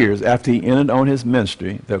 7 years after he ended on his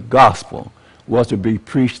ministry, the gospel was to be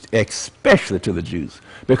preached especially to the Jews.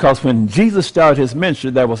 Because when Jesus started his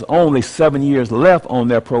ministry, there was only 7 years left on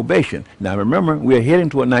their probation. Now, remember, we're heading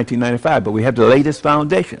toward 1995, but we have to lay this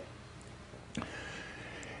foundation.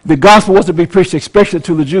 The gospel was to be preached especially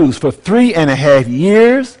to the Jews for 3.5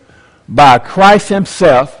 years by Christ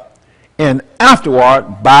himself, and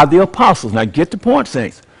afterward by the apostles. Now get the point,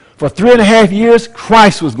 saints. For 3.5 years,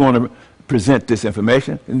 Christ was going to present this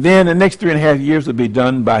information, and then the next 3.5 years would be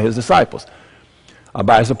done by his disciples,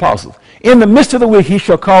 by his apostles. In the midst of the week, he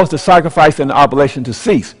shall cause the sacrifice and the oblation to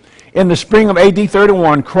cease. In the spring of AD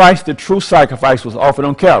 31, Christ, the true sacrifice, was offered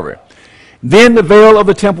on Calvary. Then the veil of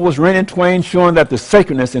the temple was rent in twain, showing that the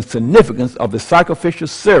sacredness and significance of the sacrificial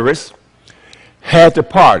service had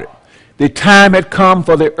departed. The time had come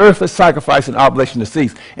for the earthly sacrifice and oblation to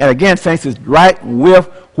cease. And again, saints, it's right with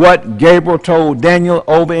what Gabriel told Daniel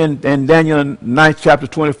over in Daniel 9th chapter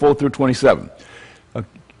 24 through 27. A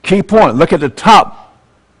key point, look at the top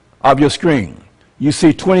of your screen. You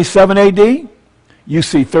see 27 AD, you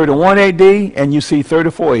see 31 AD, and you see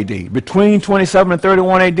 34 AD. Between 27 and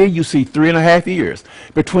 31 AD, you see 3.5 years.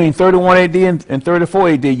 Between 31 AD and 34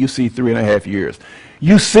 AD, you see 3.5 years.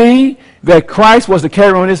 You see that Christ was to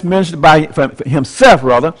carry on his ministry by himself,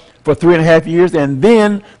 for 3.5 years, and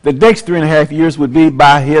then the next 3.5 years would be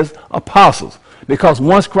by his apostles. Because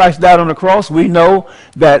once Christ died on the cross, we know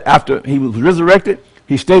that after he was resurrected,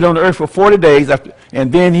 he stayed on the earth for 40 days,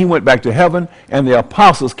 and then he went back to heaven, and the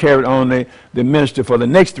apostles carried on the ministry for the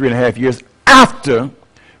next 3.5 years after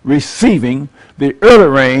receiving the early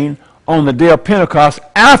rain on the day of Pentecost,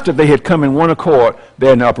 after they had come in one accord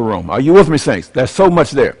there in the upper room. Are you with me, saints? There's so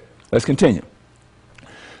much there. Let's continue.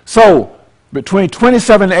 So, between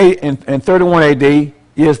 27 and 31 AD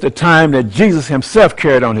is the time that Jesus himself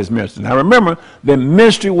carried on his ministry. Now remember, the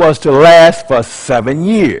ministry was to last for 7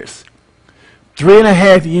 years.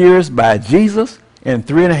 3.5 years by Jesus and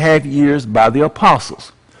 3.5 years by the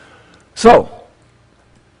apostles. So,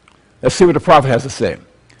 Let's see what the prophet has to say.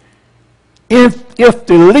 If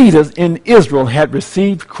the leaders in Israel had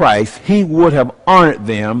received Christ, he would have honored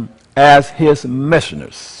them as his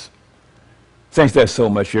messengers. Thanks, that's so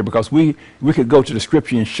much here, because we could go to the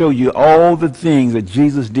scripture and show you all the things that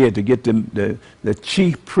Jesus did to get the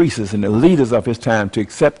chief priests and the leaders of his time to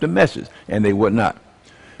accept the message, and they would not.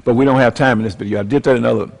 But we don't have time in this video. I did that in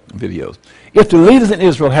other videos. If the leaders in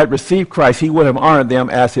Israel had received Christ, he would have honored them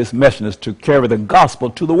as his messengers to carry the gospel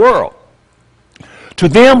to the world. To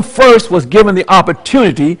them first was given the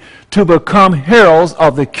opportunity to become heralds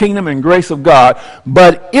of the kingdom and grace of God,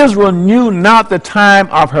 but Israel knew not the time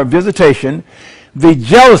of her visitation. The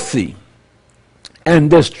jealousy and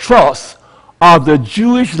distrust of the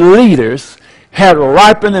Jewish leaders had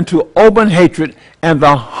ripened into open hatred, and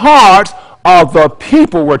the hearts of the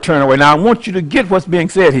people were turned away. Now I want you to get what's being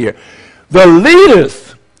said here. The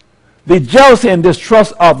leaders, the jealousy and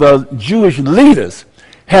distrust of the Jewish leaders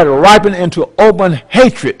had ripened into open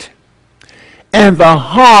hatred, and the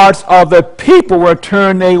hearts of the people were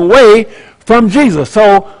turned away from Jesus.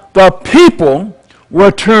 So the people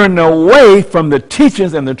were turned away from the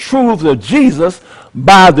teachings and the truths of Jesus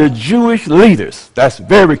by the Jewish leaders. That's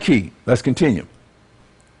very key. Let's continue.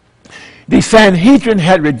 The Sanhedrin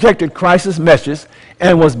had rejected Christ's message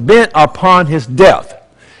and was bent upon his death.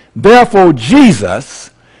 Therefore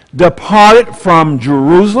Jesus departed from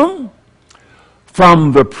Jerusalem,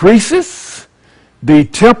 from the priests, the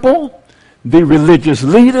temple, the religious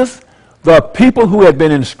leaders, the people who had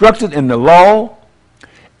been instructed in the law,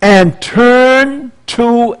 and turned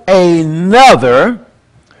to another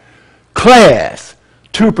class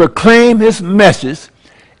to proclaim his message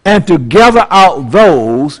and to gather out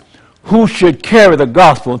those who should carry the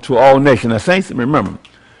gospel to all nations. Now, saints, remember,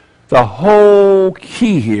 the whole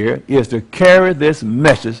key here is to carry this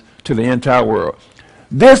message to the entire world.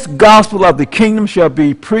 This gospel of the kingdom shall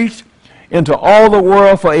be preached into all the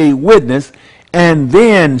world for a witness, and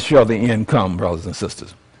then shall the end come, brothers and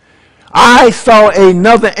sisters. I saw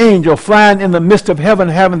another angel flying in the midst of heaven,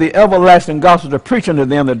 having the everlasting gospel to preach unto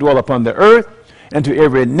them that dwell upon the earth, and to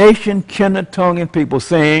every nation, kindred, tongue, and people,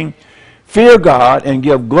 saying, fear God and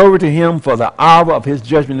give glory to him, for the hour of his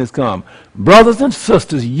judgment is come. Brothers and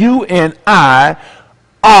sisters, you and I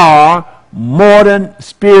are modern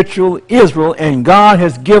spiritual Israel, and God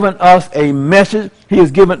has given us a message. He has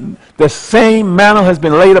given the same mantle has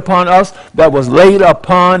been laid upon us that was laid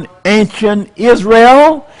upon ancient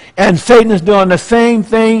Israel, and Satan is doing the same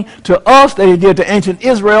thing to us that he did to ancient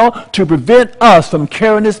Israel to prevent us from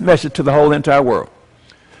carrying this message to the whole entire world.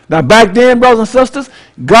 Now back then, brothers and sisters,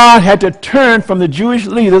 God had to turn from the Jewish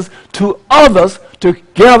leaders to others to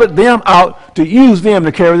gather them out, to use them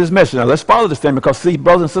to carry this message. Now let's follow this thing, because see,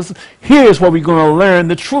 brothers and sisters, here's where we're going to learn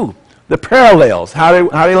the truth, the parallels, how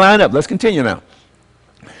they line up. Let's continue now.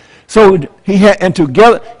 So he had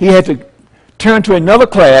to turn to another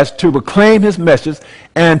class to proclaim his message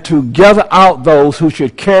and to gather out those who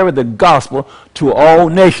should carry the gospel to all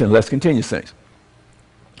nations. Let's continue, saints.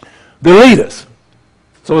 The leaders.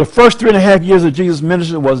 So the first 3.5 years of Jesus'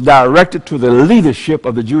 ministry was directed to the leadership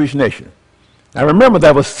of the Jewish nation. Now remember,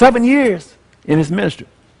 that was 7 years in his ministry.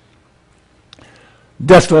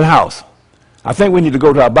 Desolate house. I think we need to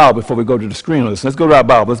go to our Bible before we go to the screen on this. Let's go to our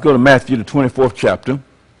Bible. Let's go to Matthew, the 24th chapter.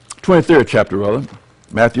 23rd chapter, rather.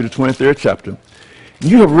 Matthew, the 23rd chapter.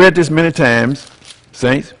 You have read this many times,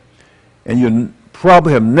 saints, and you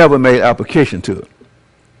probably have never made application to it,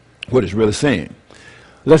 what it's really saying.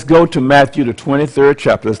 Let's go to Matthew, the 23rd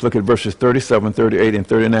chapter. Let's look at verses 37, 38, and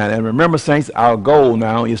 39. And remember, saints, our goal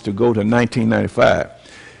now is to go to 1995.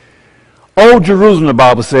 O Jerusalem, the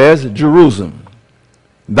Bible says, Jerusalem,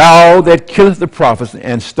 thou that killest the prophets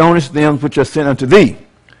and stonest them which are sent unto thee,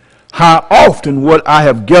 how often would I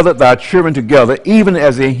have gathered thy children together, even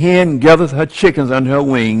as a hen gathereth her chickens under her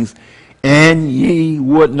wings, and ye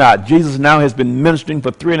would not. Jesus now has been ministering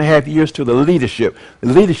for 3.5 years to the leadership.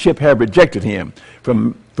 The leadership have rejected him.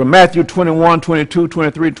 From Matthew 21, 22,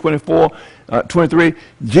 23, 24, 23,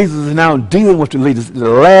 Jesus is now dealing with the leaders, the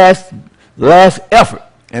last effort,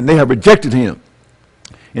 and they have rejected him.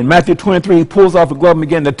 In Matthew 23, he pulls off a glove and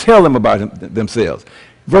begins to tell them about themselves.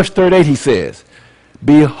 Verse 38, he says,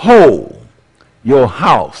 behold, your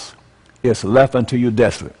house is left unto you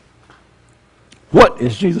desolate. What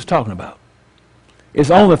is Jesus talking about?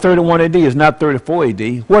 It's only 31 AD. It's not 34 AD.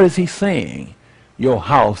 What is he saying? Your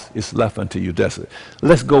house is left unto you desolate.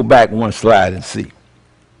 Let's go back one slide and see.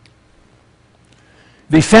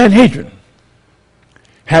 The Sanhedrin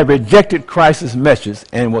had rejected Christ's message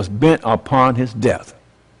and was bent upon his death.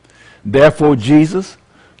 Therefore Jesus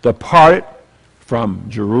departed from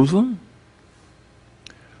Jerusalem,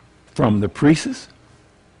 from the priests,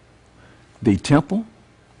 the temple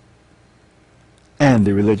and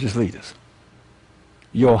the religious leaders.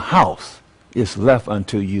 Your house is left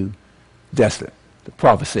unto you desolate. The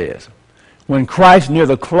prophet says, when Christ, near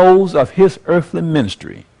the close of his earthly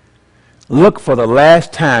ministry, looked for the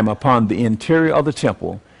last time upon the interior of the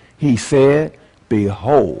temple, he said,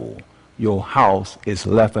 behold, your house is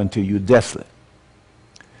left unto you desolate.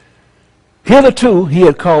 Hitherto he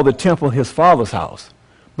had called the temple his father's house.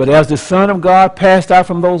 But as the Son of God passed out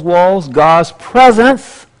from those walls, God's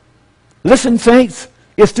presence, listen saints,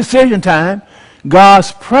 it's decision time,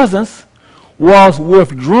 God's presence was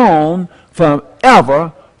withdrawn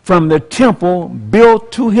forever from the temple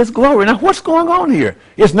built to his glory. Now what's going on here?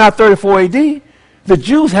 It's not 34 AD. The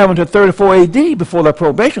Jews have until 34 AD before their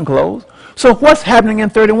probation closed. So what's happening in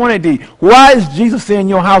 31 AD? Why is Jesus saying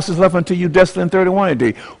your house is left unto you desolate in 31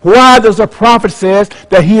 AD? Why does the prophet says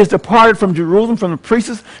that he is departed from Jerusalem, from the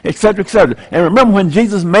priests, etc., etc.? And remember when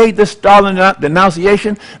Jesus made this startling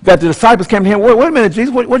denunciation that the disciples came to him, wait a minute,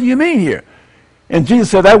 Jesus, what do you mean here? And Jesus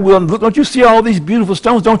said, don't you see all these beautiful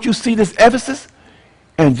stones? Don't you see this Ephesus?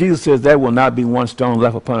 And Jesus says there will not be one stone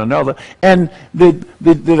left upon another. And the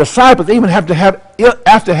disciples even after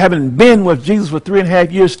having been with Jesus for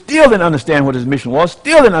 3.5 years, still didn't understand what his mission was,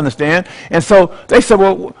 still didn't understand. And so they said,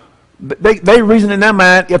 well, they reasoned in their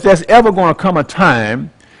mind, if there's ever going to come a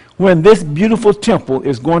time when this beautiful temple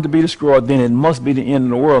is going to be destroyed, then it must be the end of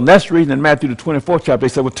the world. And that's the reason in Matthew the 24th chapter, they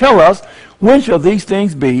said, well, tell us, when shall these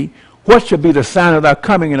things be? What shall be the sign of thy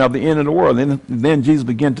coming and of the end of the world? And then Jesus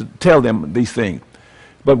began to tell them these things.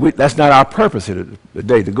 But that's not our purpose here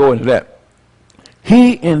today, to go into that.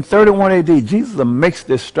 He, in 31 AD, Jesus makes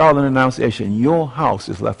this startling annunciation, your house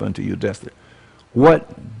is left unto you desolate.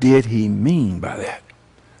 What did he mean by that?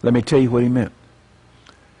 Let me tell you what he meant.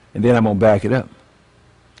 And then I'm going to back it up.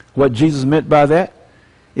 What Jesus meant by that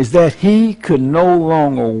is that he could no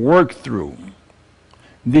longer work through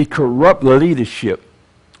the corrupt leadership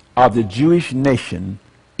of the Jewish nation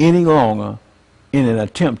any longer in an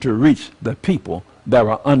attempt to reach the people that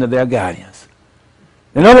were under their guidance.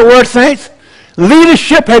 In other words, saints,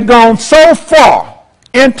 leadership had gone so far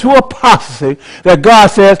into apostasy that God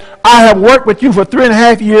says, I have worked with you for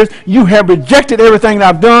 3.5 years. You have rejected everything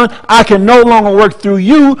that I've done. I can no longer work through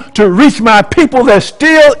you to reach my people that are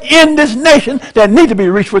still in this nation that need to be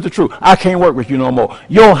reached with the truth. I can't work with you no more.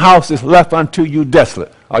 Your house is left unto you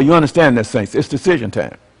desolate. Are you understanding that, saints? It's decision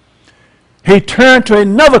time. He turned to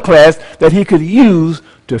another class that he could use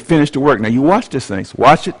to finish the work. Now you watch this, saints.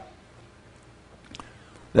 Watch it.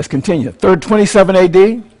 Let's continue. 27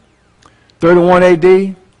 AD, 31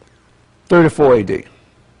 AD, 34 AD.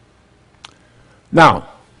 Now,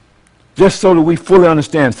 just so that we fully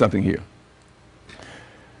understand something here.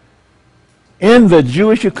 In the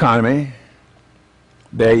Jewish economy,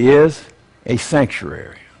 there is a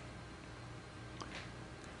sanctuary.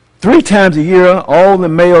 3 times a year, all the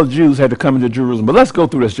male Jews had to come into Jerusalem. But let's go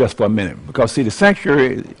through this just for a minute, because, see, the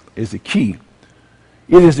sanctuary is the key.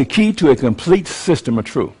 It is the key to a complete system of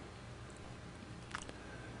truth.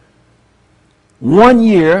 1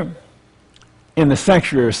 year in the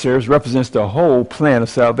sanctuary service represents the whole plan of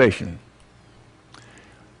salvation.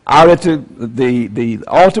 Out at the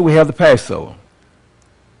altar, we have the Passover.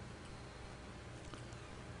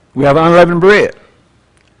 We have unleavened bread.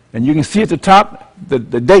 And you can see at the top the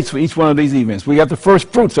dates for each one of these events. We got the first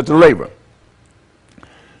fruits at the labor.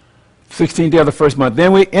 16th day of the first month.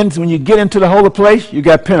 Then when you get into the holy place, you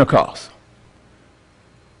got Pentecost.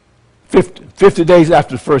 50 days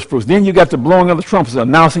after the first fruits. Then you got the blowing of the trumpets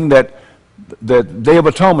announcing that the Day of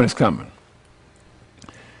Atonement is coming.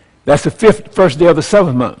 That's the first day of the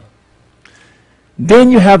 7th month.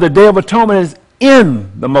 Then you have the Day of Atonement is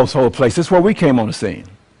in the most holy place. This is where we came on the scene.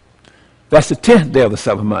 That's the 10th day of the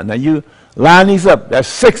 7th month. Now you line these up. There's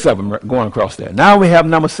 6 of them going across there. Now we have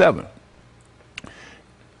number 7.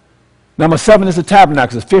 Number 7 is the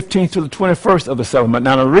tabernacle. It's 15th to the 21st of the 7th month.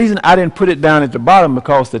 Now the reason I didn't put it down at the bottom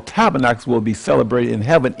because the tabernacles will be celebrated in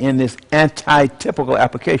heaven in this anti-typical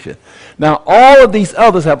application. Now all of these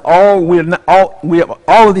others have all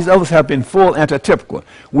of these others have been full anti-typical.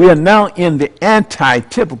 We are now in the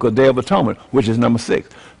anti-typical Day of Atonement, which is number 6.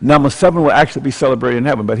 Number 7 will actually be celebrated in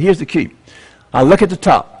heaven. But here's the key. Now look at the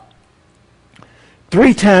top.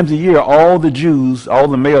 3 times a year, all the Jews, all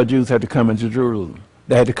the male Jews had to come into Jerusalem.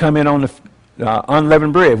 They had to come in on the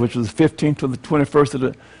unleavened bread, which was the 15th to the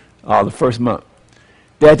 21st of the first month.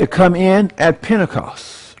 They had to come in at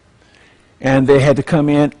Pentecost. And they had to come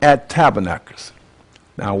in at Tabernacles.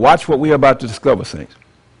 Now watch what we are about to discover, saints.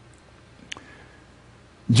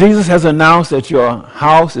 Jesus has announced that your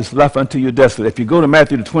house is left unto you desolate. If you go to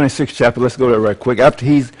Matthew the 26th chapter, let's go there right quick. After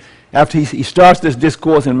he's After he starts this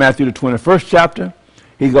discourse in Matthew the 21st chapter,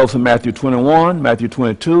 he goes from Matthew 21, Matthew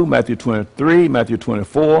 22, Matthew 23, Matthew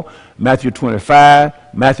 24, Matthew 25,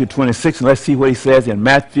 Matthew 26, and let's see what he says in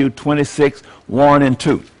Matthew 26, 1 and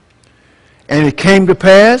 2. And it came to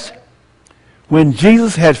pass, when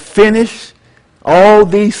Jesus had finished all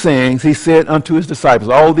these things, he said unto his disciples,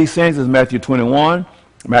 all these things is Matthew 21,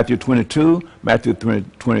 Matthew 22, Matthew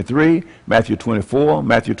 23, Matthew 24,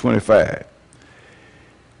 Matthew 25.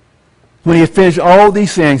 When he had finished all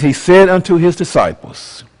these things, he said unto his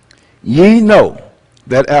disciples, ye know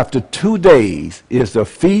that after 2 days is the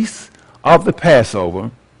feast of the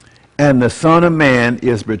Passover, and the Son of Man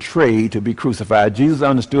is betrayed to be crucified. Jesus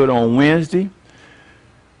understood on Wednesday,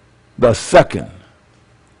 the 2nd,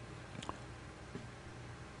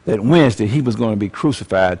 that Wednesday he was going to be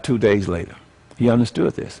crucified 2 days later. He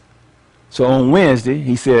understood this. So on Wednesday,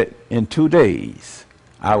 he said, in 2 days,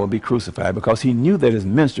 I will be crucified, because he knew that his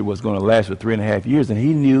ministry was going to last for 3.5 years, and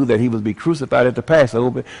he knew that he would be crucified at the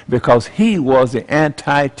Passover because he was the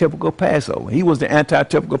anti-typical Passover. He was the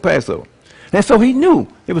anti-typical Passover. And so he knew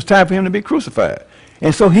it was time for him to be crucified.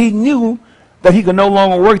 And so he knew that he could no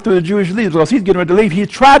longer work through the Jewish leaders because he's getting ready to leave. He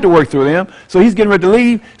tried to work through them, so he's getting ready to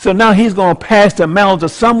leave. So now he's going to pass the mantle to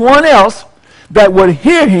someone else that would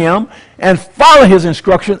hear him and follow his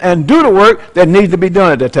instructions and do the work that needs to be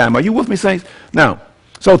done at that time. Are you with me, saints? Now,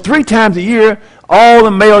 so 3 times a year, all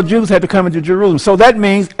the male Jews had to come into Jerusalem. So that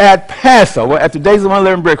means at Passover, at the days of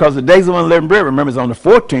unleavened bread, because the days of unleavened bread, remember, is on the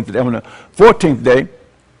 14th day.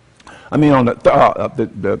 I mean, on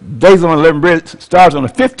the days of unleavened bread starts on the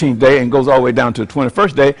 15th day and goes all the way down to the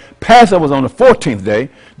 21st day. Passover was on the 14th day.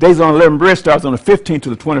 Days of unleavened bread starts on the 15th to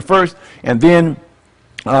the 21st, and then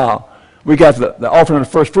we got the offering of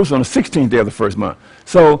the first fruits on the 16th day of the first month.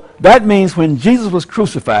 So that means when Jesus was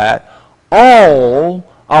crucified, all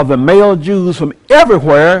of the male Jews from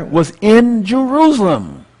everywhere was in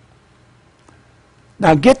Jerusalem.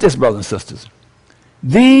 Now get this, brothers and sisters.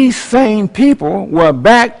 These same people were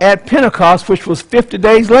back at Pentecost, which was 50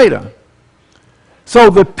 days later. So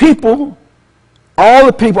the people, all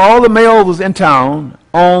the males was in town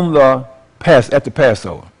on at the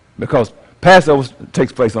Passover, because Passover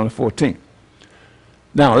takes place on the 14th.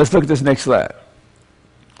 Now let's look at this next slide.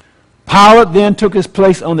 Pilate then took his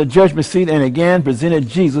place on the judgment seat and again presented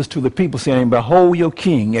Jesus to the people, saying, behold your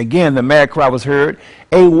king. Again the mad cry was heard,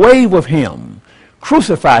 a wave of him.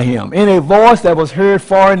 Crucify him. In a voice that was heard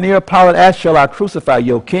far and near, Pilate asked, shall I crucify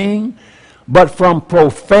your king? But from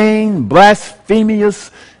profane,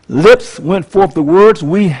 blasphemous lips went forth the words,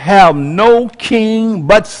 we have no king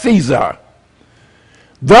but Caesar.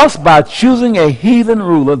 Thus, by choosing a heathen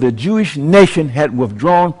ruler, the Jewish nation had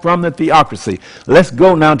withdrawn from the theocracy. Let's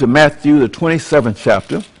go now to Matthew, the 27th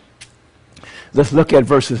chapter. Let's look at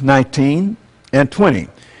verses 19 and 20.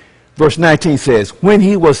 Verse 19 says, when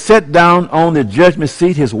he was set down on the judgment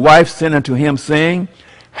seat, his wife sent unto him, saying,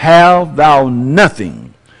 have thou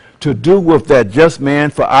nothing to do with that just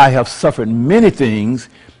man, for I have suffered many things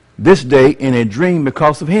this day in a dream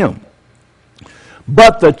because of him.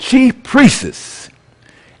 But the chief priests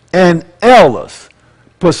and elders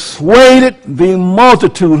persuaded the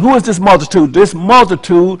multitude. Who is this multitude? This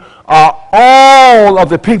multitude are all of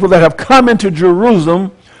the people that have come into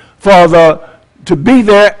Jerusalem to be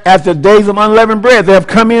there at the days of unleavened bread. They have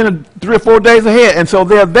come in 3 or 4 days ahead, and so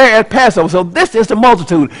they're there at Passover. So this is the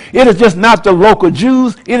multitude. It is just not the local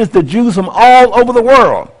Jews. It is the Jews from all over the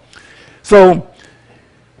world. So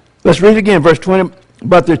let's read again, verse 20.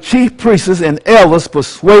 But the chief priests and elders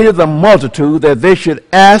persuaded the multitude that they should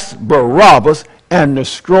ask Barabbas and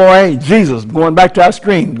destroy Jesus. Going back to our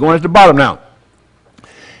screen, going at the bottom now.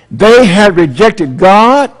 They had rejected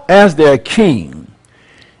God as their king.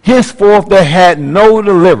 Henceforth they had no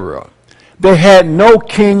deliverer. They had no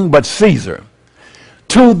king but Caesar.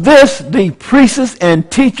 To this the priests and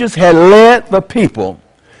teachers had led the people.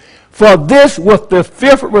 For this, with the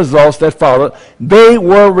fearful results that followed, they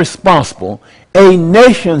were responsible. A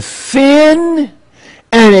nation's sin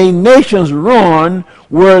and a nation's ruin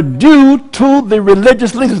were due to the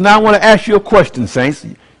religious leaders. Now I want to ask you a question, saints.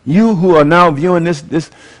 You who are now viewing this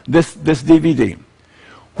DVD.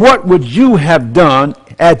 What would you have done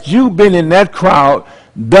had you been in that crowd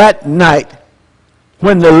that night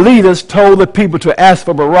when the leaders told the people to ask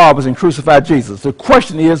for Barabbas and crucify Jesus? The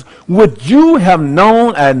question is, would you have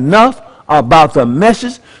known enough about the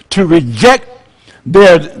message to reject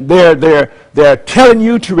they're telling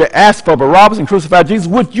you to ask for Barabbas and crucify Jesus?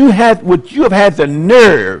 Would you have had the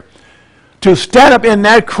nerve to stand up in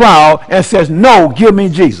that crowd and says, no, give me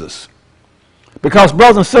Jesus? Because,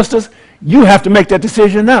 brothers and sisters, you have to make that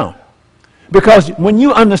decision now. Because when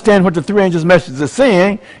you understand what the three angels' message is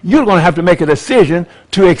saying, you're going to have to make a decision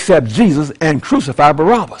to accept Jesus and crucify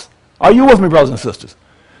Barabbas. Are you with me, brothers and sisters?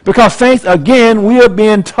 Because, saints, again, we are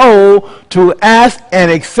being told to ask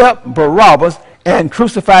and accept Barabbas and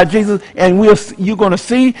crucify Jesus, and you're going to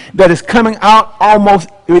see that it's coming out almost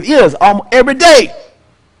every day.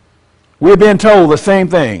 We're being told the same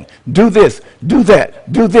thing. Do this, do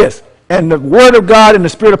that, do this. And the Word of God and the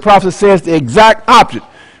Spirit of prophecy says the exact opposite.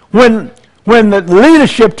 When the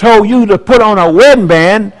leadership told you to put on a wedding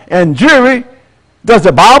band and jewelry, does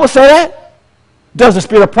the Bible say that? Does the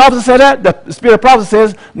Spirit of prophecy say that? The Spirit of prophecy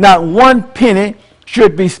says not one penny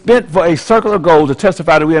should be spent for a circle of gold to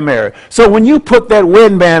testify that we are married. So when you put that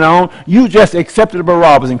wedding band on, you just accepted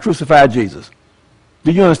Barabbas and crucified Jesus.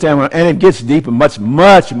 Do you understand? And it gets deeper, much,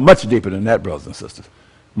 much, much deeper than that, brothers and sisters.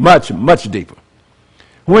 Much, much deeper.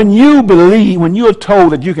 When you believe, when you are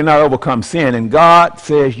told that you cannot overcome sin and God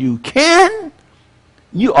says you can,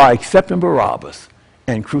 you are accepting Barabbas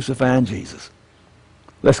and crucifying Jesus.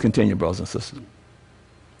 Let's continue, brothers and sisters.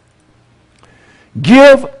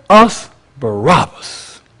 Give us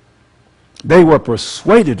Barabbas. They were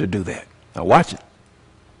persuaded to do that. Now watch it.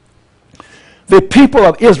 The people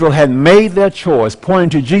of Israel had made their choice.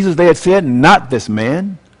 Pointing to Jesus, they had said, not this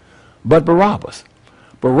man, but Barabbas.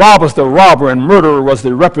 Barabbas, the robber and murderer, was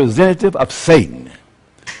the representative of Satan.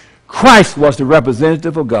 Christ was the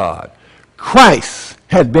representative of God. Christ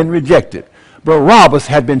had been rejected. Barabbas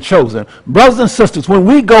had been chosen. Brothers and sisters, when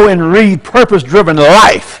we go and read Purpose-Driven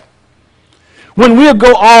Life, when we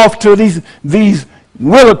go off to these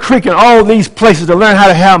Willow Creek and all these places to learn how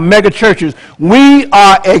to have mega churches, we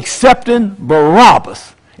are accepting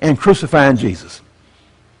Barabbas and crucifying Jesus.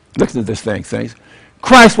 Listen to this thing, saints.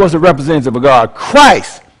 Christ was the representative of God.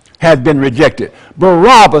 Christ had been rejected.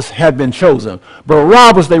 Barabbas had been chosen.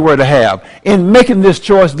 Barabbas they were to have. In making this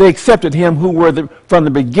choice, they accepted him who from the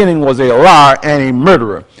beginning was a liar and a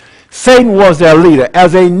murderer. Satan was their leader.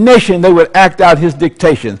 As a nation, they would act out his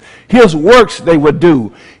dictations. His works they would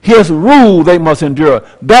do. His rule they must endure.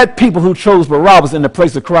 That people who chose Barabbas in the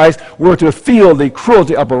place of Christ were to feel the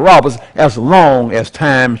cruelty of Barabbas as long as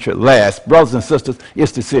time should last. Brothers and sisters,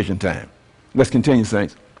 it's decision time. Let's continue,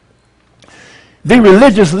 saints. The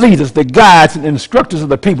religious leaders, the guides and instructors of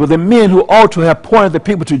the people, the men who ought to have pointed the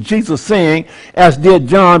people to Jesus, saying, as did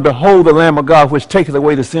John, behold the Lamb of God, which taketh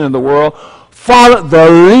away the sin of the world, followed the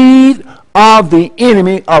lead of the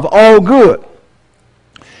enemy of all good.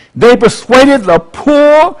 They persuaded the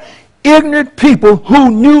poor, ignorant people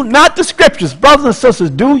who knew not the Scriptures. Brothers and sisters,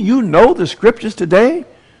 do you know the Scriptures today?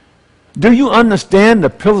 Do you understand the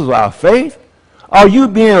pillars of our faith? Are you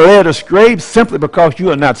being led astray simply because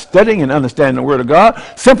you are not studying and understanding the Word of God?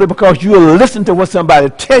 Simply because you are listening to what somebody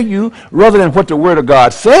tell you rather than what the Word of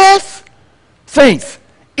God says? Saints,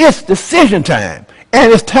 it's decision time.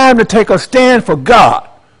 And it's time to take a stand for God.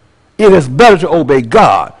 It is better to obey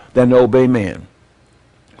God than to obey man.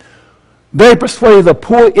 They persuaded the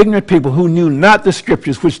poor, ignorant people who knew not the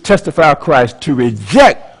Scriptures which testify of Christ to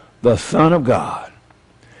reject the Son of God,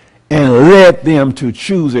 and led them to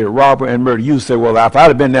choose a robber and murderer. You say, well, if I'd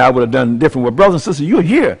have been there, I would have done different. Well, brothers and sisters, you're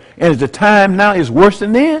here. And the time now is worse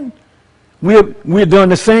than then. We're doing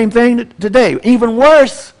the same thing today, even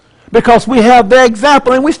worse, because we have their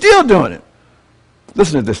example and we're still doing it.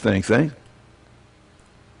 Listen to this thing, saints.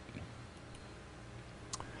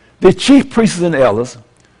 The chief priests and elders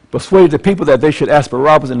persuaded the people that they should ask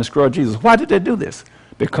Barabbas and destroy Jesus. Why did they do this?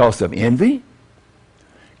 Because of envy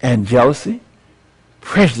and jealousy.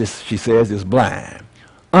 Prejudice, she says, is blind,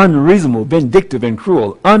 unreasonable, vindictive, and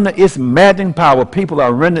cruel. Under its maddening power, people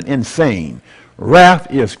are rendered insane.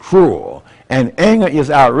 Wrath is cruel, and anger is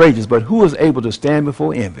outrageous. But who is able to stand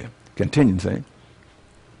before envy? Continue saying.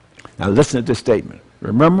 Now listen to this statement.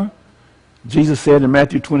 Remember, Jesus said in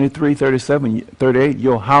Matthew 23, 37, 38,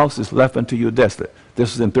 your house is left unto you desolate.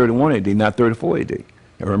 This was in 31 AD, not 34 AD.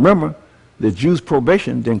 And remember, the Jews'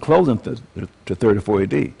 probation didn't close to 34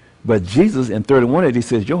 AD. But Jesus in 31 AD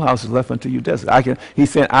says, your house is left unto you desolate. He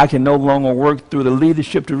said, I can no longer work through the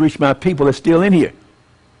leadership to reach my people that's still in here.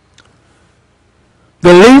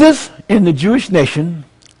 The leaders in the Jewish nation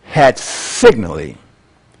had signally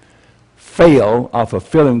failed of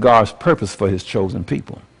fulfilling God's purpose for his chosen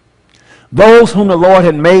people. Those whom the Lord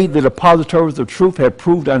had made the depositories of truth had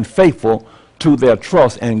proved unfaithful to their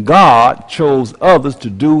trust, and God chose others to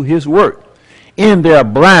do his work. In their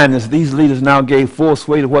blindness, these leaders now gave full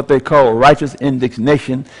sway to what they call righteous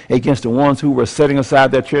indignation against the ones who were setting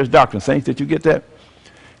aside their cherished doctrine. Saints, did you get that?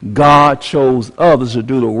 God chose others to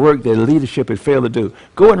do the work that leadership had failed to do.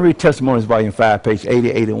 Go and read Testimonies, Volume 5, page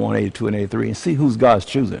 80, 81, 82, and 83, and see who's God's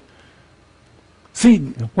choosing. See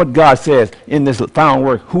what God says in this final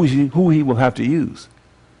work, who he will have to use.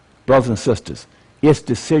 Brothers and sisters, it's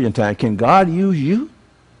decision time. Can God use you?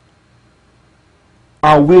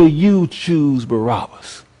 Or will you choose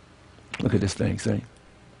Barabbas? Look at this thing, see?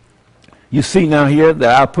 You see now here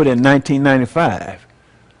that I put in 1995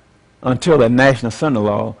 until the National Sunday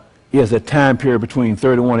Law is a time period between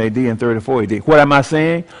 31 AD and 34 AD. What am I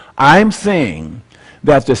saying? I'm saying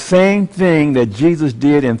that the same thing that Jesus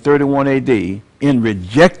did in 31 AD in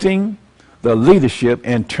rejecting the leadership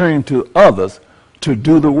and turning to others to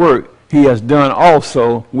do the work, he has done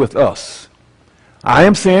also with us. I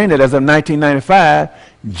am saying that as of 1995,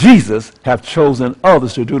 Jesus have chosen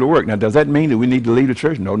others to do the work. Now, does that mean that we need to leave the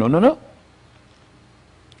church? No, no, no, no.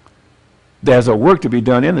 There's a work to be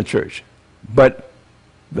done in the church, but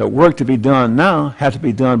the work to be done now has to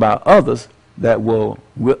be done by others that will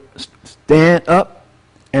stand up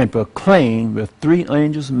and proclaim the three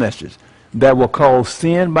angels' message, that will call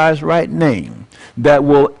sin by its right name, that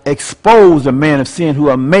will expose the man of sin who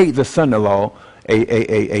have made the Sunday law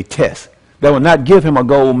a test, that will not give him a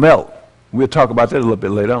gold medal. We'll talk about that a little bit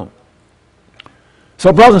later on.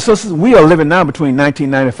 So, brothers and sisters, we are living now between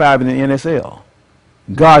 1995 and the NSL.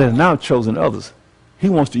 God has now chosen others. He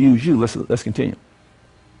wants to use you. Let's continue.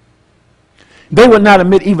 They would not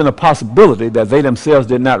admit even the possibility that they themselves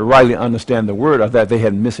did not rightly understand the word, or that they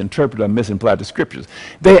had misinterpreted or misimplied the scriptures.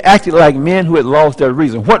 They acted like men who had lost their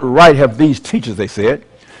reason. What right have these teachers, they said,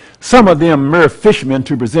 some of them mere fishermen,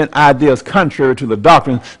 to present ideas contrary to the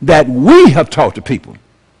doctrine that we have taught the people?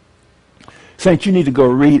 Saints, you need to go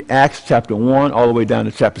read Acts chapter 1 all the way down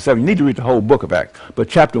to chapter 7. You need to read the whole book of Acts, but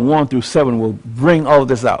chapter 1 through 7 will bring all of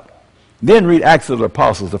this out. Then read Acts of the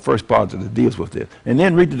Apostles, the first part that deals with this. And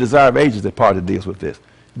then read the Desire of Ages, the part that deals with this.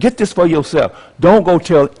 Get this for yourself. Don't go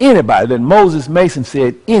tell anybody that Moses Mason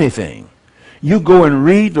said anything. You go and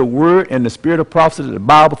read the word and the spirit of prophecy of the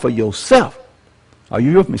Bible for yourself. Are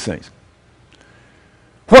you with me, saints?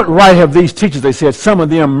 What right have these teachers, they said, some of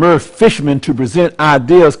them mere fishermen, to present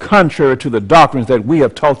ideas contrary to the doctrines that we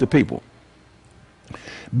have taught the people?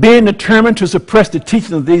 Being determined to suppress the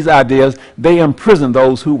teaching of these ideas, they imprisoned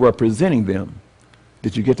those who were presenting them.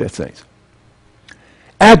 Did you get that, saints?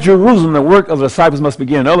 At Jerusalem, the work of the disciples must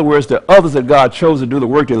begin. In other words, the others that God chose to do the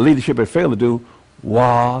work that leadership had failed to do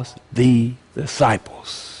was the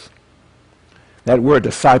disciples. That word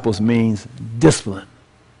disciples means discipline.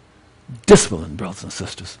 Discipline, brothers and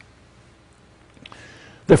sisters.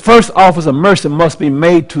 The first office of mercy must be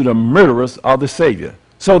made to the murderers of the Savior.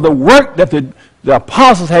 So the work that the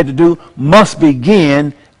apostles had to do must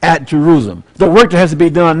begin at Jerusalem. The work that has to be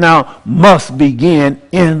done now must begin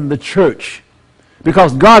in the church.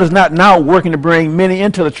 Because God is not now working to bring many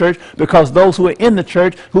into the church, because those who are in the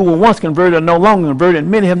church, who were once converted, are no longer converted,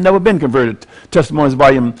 and many have never been converted. Testimonies,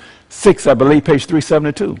 volume 6, I believe, page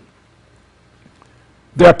 372.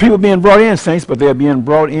 There are people being brought in, saints, but they are being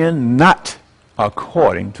brought in not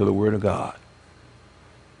according to the Word of God.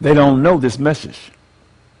 They don't know this message.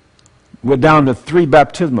 We're down to 3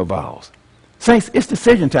 baptismal vows. Saints, it's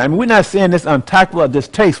decision time. We're not saying this untactful or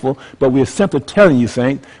distasteful, but we're simply telling you,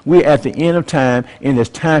 saints, we're at the end of time, and it's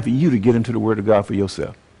time for you to get into the Word of God for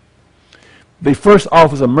yourself. The first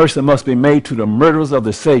office of mercy must be made to the murderers of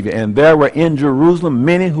the Savior. And there were in Jerusalem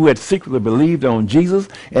many who had secretly believed on Jesus,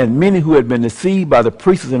 and many who had been deceived by the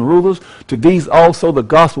priests and rulers. To these also the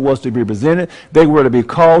gospel was to be presented. They were to be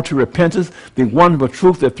called to repentance. The wonderful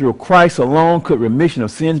truth that through Christ alone could remission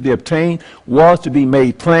of sins be obtained was to be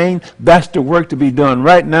made plain. That's the work to be done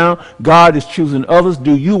right now. God is choosing others.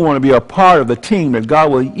 Do you want to be a part of the team that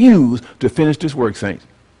God will use to finish this work, saints?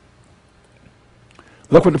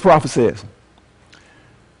 Look what the prophet says.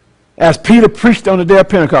 As Peter preached on the day of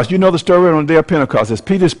Pentecost, you know the story on the day of Pentecost, as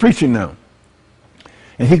Peter's preaching now.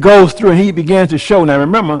 And he goes through and he begins to show. Now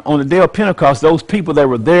remember, on the day of Pentecost, those people that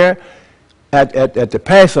were there at the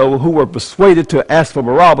Passover who were persuaded to ask for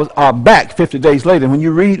Barabbas are back 50 days later. When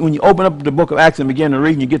you open up the book of Acts and begin to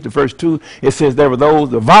read and you get to verse 2, it says there were those,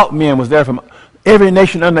 devout men was there from every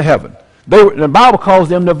nation under heaven. The Bible calls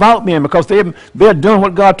them devout men because they're doing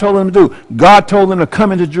what God told them to do. God told them to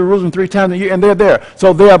come into Jerusalem 3 times a year, and they're there.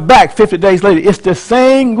 So they are back 50 days later. It's the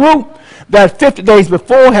same group that 50 days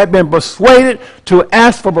before had been persuaded to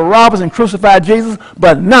ask for Barabbas and crucify Jesus,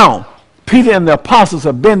 but now Peter and the apostles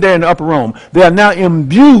have been there in the upper room. They are now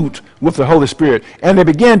imbued with the Holy Spirit, and they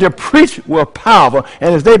began to preach with power.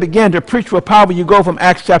 And as they began to preach with power, you go from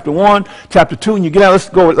Acts chapter 1, chapter 2, and you get out. Let's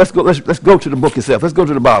go to the book itself. Let's go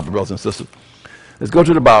to the Bible, brothers and sisters. Let's go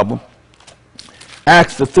to the Bible.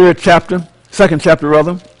 Acts, the 3rd chapter, 2nd chapter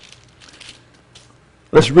rather.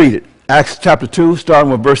 Let's read it. Acts chapter 2,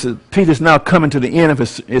 starting with verses. Peter's now coming to the end of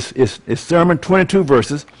his sermon, 22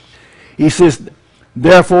 verses. He says,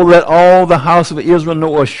 therefore let all the house of Israel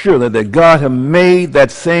know assuredly that God hath made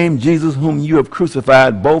that same Jesus whom you have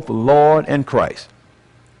crucified both Lord and Christ.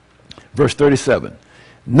 Verse 37.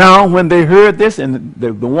 Now when they heard this, and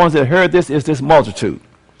the ones that heard this is this multitude,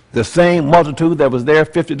 the same multitude that was there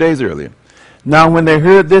 50 days earlier. Now when they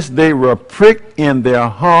heard this, they were pricked in their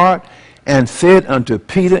heart, and said unto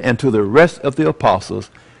Peter and to the rest of the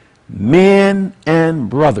apostles, men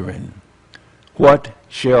and brethren, what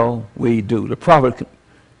shall we do? The prophet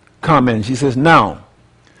comments, he says, now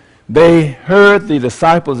they heard the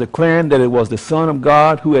disciples declaring that it was the Son of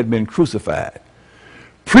God who had been crucified.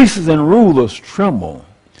 Priests and rulers trembled.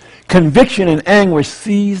 Conviction and anguish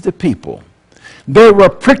seized the people. They were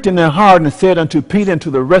pricked in their heart and said unto Peter and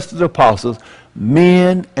to the rest of the apostles,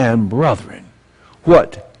 men and brethren,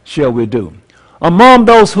 what shall we do? Among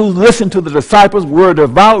those who listened to the disciples were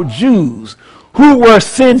devout Jews who were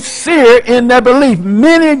sincere in their belief.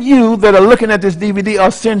 Many of you that are looking at this DVD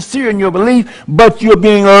are sincere in your belief, but you're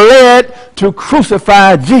being led to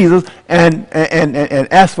crucify Jesus and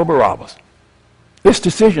ask for Barabbas. It's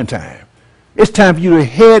decision time. It's time for you to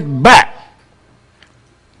head back,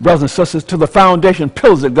 brothers and sisters, to the foundation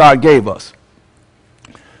pillars that God gave us.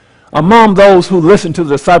 Among those who listened to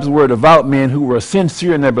the disciples were devout men who were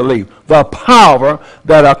sincere in their belief. The power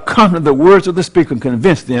that accompanied the words of the speaker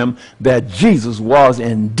convinced them that Jesus was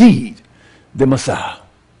indeed the Messiah.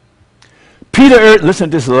 Peter,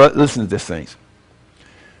 listen to this, saints.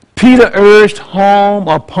 Peter urged home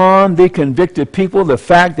upon the convicted people the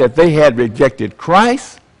fact that they had rejected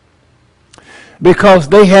Christ because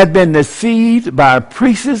they had been deceived by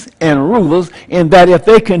priests and rulers, and that if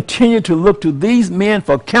they continue to look to these men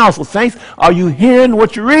for counsel, saints, are you hearing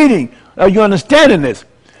what you're reading? Are you understanding this?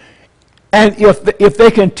 And if they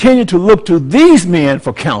continue to look to these men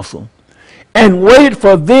for counsel and wait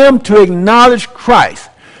for them to acknowledge Christ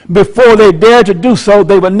before they dare to do so,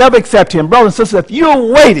 they will never accept him. Brothers and sisters, if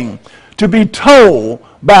you're waiting to be told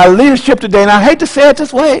by leadership today, and I hate to say it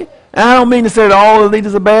this way, and I don't mean to say that all the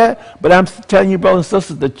leaders are bad, but I'm telling you, brothers and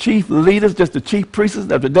sisters, the chief leaders, just the chief priests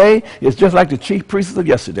of today, is just like the chief priests of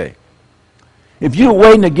yesterday. If you're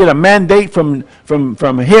waiting to get a mandate from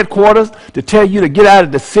headquarters to tell you to get out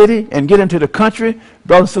of the city and get into the country,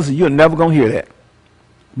 brothers and sisters, you're never going to hear that.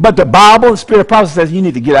 But the Bible, the Spirit of prophecy says you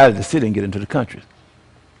need to get out of the city and get into the country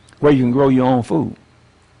where you can grow your own food.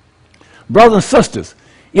 Brothers and sisters,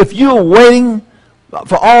 if you're waiting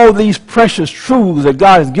for all these precious truths that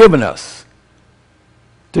God has given us,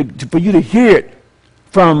 for you to hear it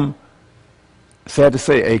from, sad to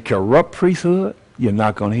say, a corrupt priesthood, you're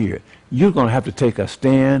not going to hear it. You're going to have to take a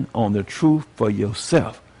stand on the truth for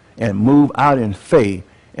yourself and move out in faith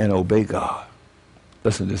and obey God.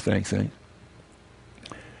 Listen to this thing, saints.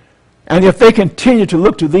 And if they continue to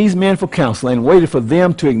look to these men for counsel and waited for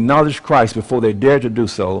them to acknowledge Christ before they dare to do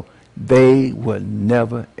so, they would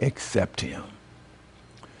never accept him.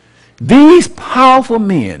 These powerful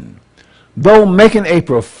men, though making a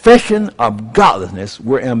profession of godliness,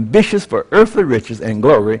 were ambitious for earthly riches and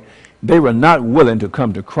glory. They were not willing to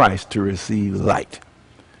come to Christ to receive light.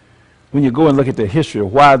 When you go and look at the history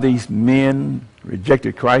of why these men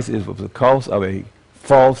rejected Christ, it was because of a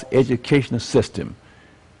false educational system.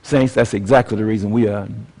 Saints, that's exactly the reason we are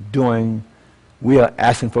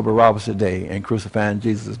asking for Barabbas today and crucifying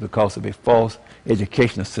Jesus is because of a false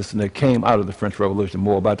educational system that came out of the French Revolution.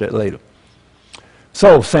 More about that later.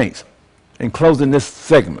 So, saints, in closing this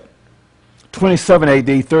segment, 27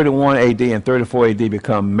 AD, 31 AD, and 34 AD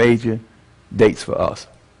become major dates for us.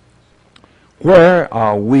 Where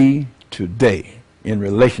are we today in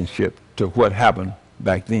relationship to what happened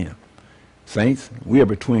back then? Saints, we are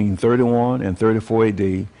between 31 and 34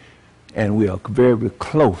 AD, and we are very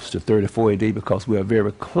close to 34 AD because we are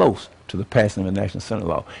very close to the passing of the National Assembly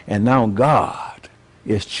Law. And now God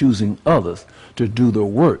is choosing others to do the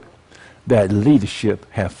work that leadership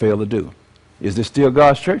have failed to do. Is this still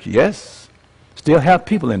God's church? Yes. Still have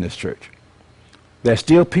people in this church. There's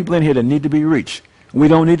still people in here that need to be reached. We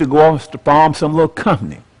don't need to go off to form some little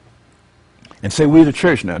company and say we're the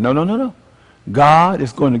church now. No, no, no, no. God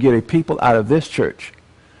is going to get a people out of this church.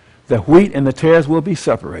 The wheat and the tares will be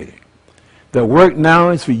separated. The work now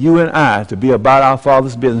is for you and I to be about our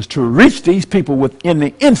Father's business, to reach these people within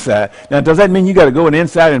the inside. Now, does that mean you got to go in the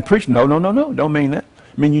inside and preach? No, no, no, no. Don't mean that.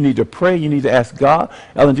 I mean, you need to pray. You need to ask God.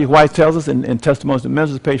 Ellen G. White tells us in Testimonies to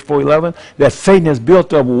Ministers, page 411, that Satan has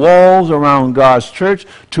built up walls around God's church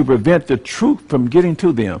to prevent the truth from getting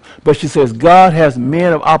to them. But she says God has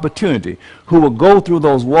men of opportunity who will go through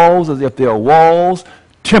those walls as if they are walls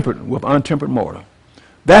tempered with untempered mortar.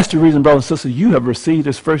 That's the reason, brothers and sisters, you have received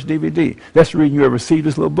this first DVD. That's the reason you have received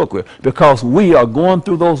this little booklet, because we are going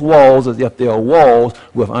through those walls as if they are walls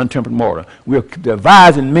with untempered mortar. We are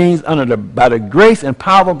devising means by the grace and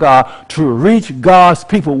power of God to reach God's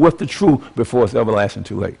people with the truth before it's everlasting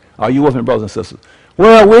too late. Are you with me, brothers and sisters?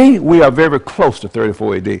 Where are we? We are very close to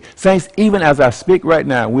 34 AD. Saints, even as I speak right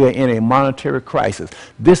now, we are in a monetary crisis.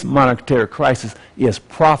 This monetary crisis is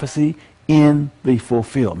prophecy in the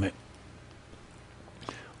fulfillment.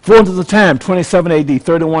 Fullness of the time, 27 AD,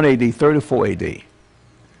 31 AD, 34 AD.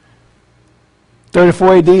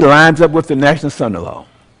 34 AD lines up with the National Sunday Law.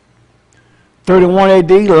 31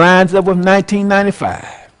 AD lines up with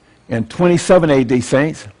 1995. And 27 AD,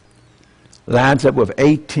 saints, lines up with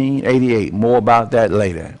 1888. More about that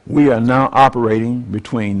later. We are now operating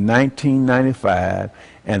between 1995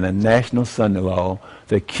 and the National Sunday Law.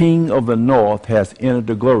 The King of the North has entered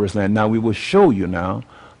the glorious land. Now we will show you now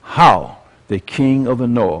how the King of the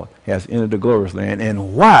North has entered the glorious land,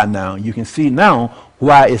 and why now. You can see now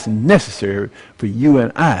why it's necessary for you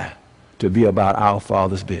and I to be about our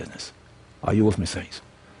Father's business. Are you with me, saints?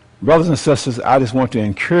 Brothers and sisters, I just want to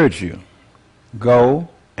encourage you. Go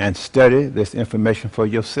and study this information for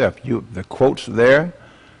yourself. The quotes are there.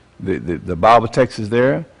 The Bible text is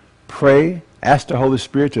there. Pray. Ask the Holy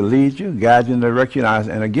Spirit to lead you, guide you, and direct you.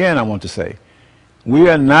 And again, I want to say, we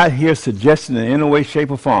are not here suggesting in any way,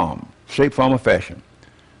 shape, or form, or fashion,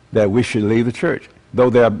 that we should leave the church. Though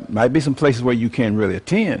there might be some places where you can't really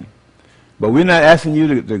attend. But we're not asking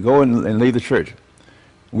you to go and leave the church.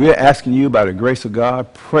 We're asking you, by the grace of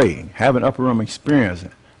God, pray, have an upper room experience,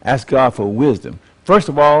 ask God for wisdom. First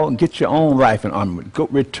of all, get your own life in order. Go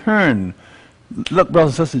return. Look,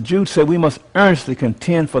 brothers and sisters, Jude said we must earnestly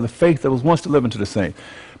contend for the faith that was once delivered to the saints.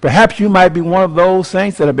 Perhaps you might be one of those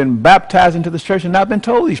saints that have been baptized into this church and not been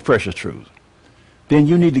told these precious truths. Then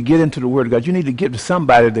you need to get into the Word of God. You need to get to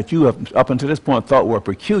somebody that you have up until this point thought were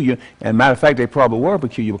peculiar. And matter of fact, they probably were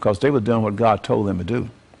peculiar because they were doing what God told them to do.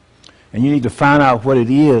 And you need to find out what it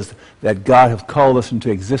is that God has called us into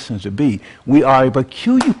existence to be. We are a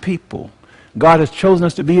peculiar people. God has chosen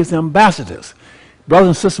us to be His ambassadors. Brothers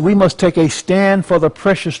and sisters, we must take a stand for the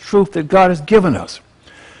precious truth that God has given us.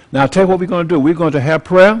 Now, I'll tell you what we're going to do. We're going to have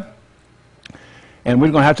prayer. And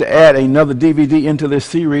we're going to have to add another DVD into this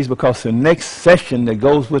series, because the next session that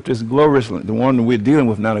goes with this glorious, the one that we're dealing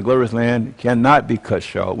with now, the glorious land, cannot be cut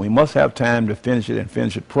short. We must have time to finish it and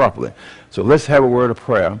finish it properly. So let's have a word of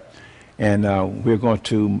prayer. And we're going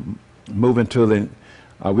to move into the,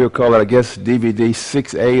 we'll call it, I guess, DVD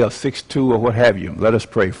 6A or 6.2 or what have you. Let us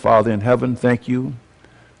pray. Father in heaven, thank you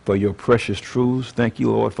for your precious truths. Thank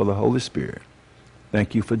you, Lord, for the Holy Spirit.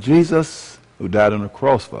 Thank you for Jesus, who died on the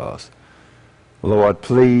cross for us. Lord,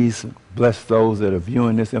 please bless those that are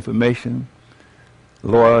viewing this information.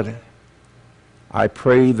 Lord, I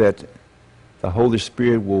pray that the Holy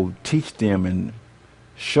Spirit will teach them and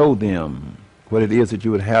show them what it is that you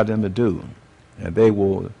would have them to do. And they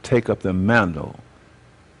will take up the mantle,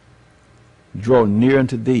 draw near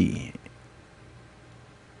unto thee.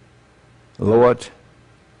 Lord,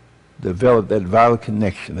 develop that vital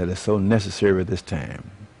connection that is so necessary at this time,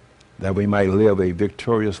 that we might live a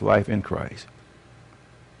victorious life in Christ.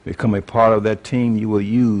 Become a part of that team you will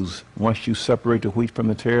use once you separate the wheat from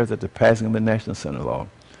the tares at the passing of the National Sunday Law,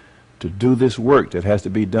 to do this work that has to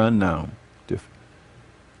be done now.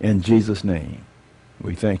 In Jesus' name,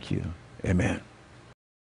 we thank you. Amen.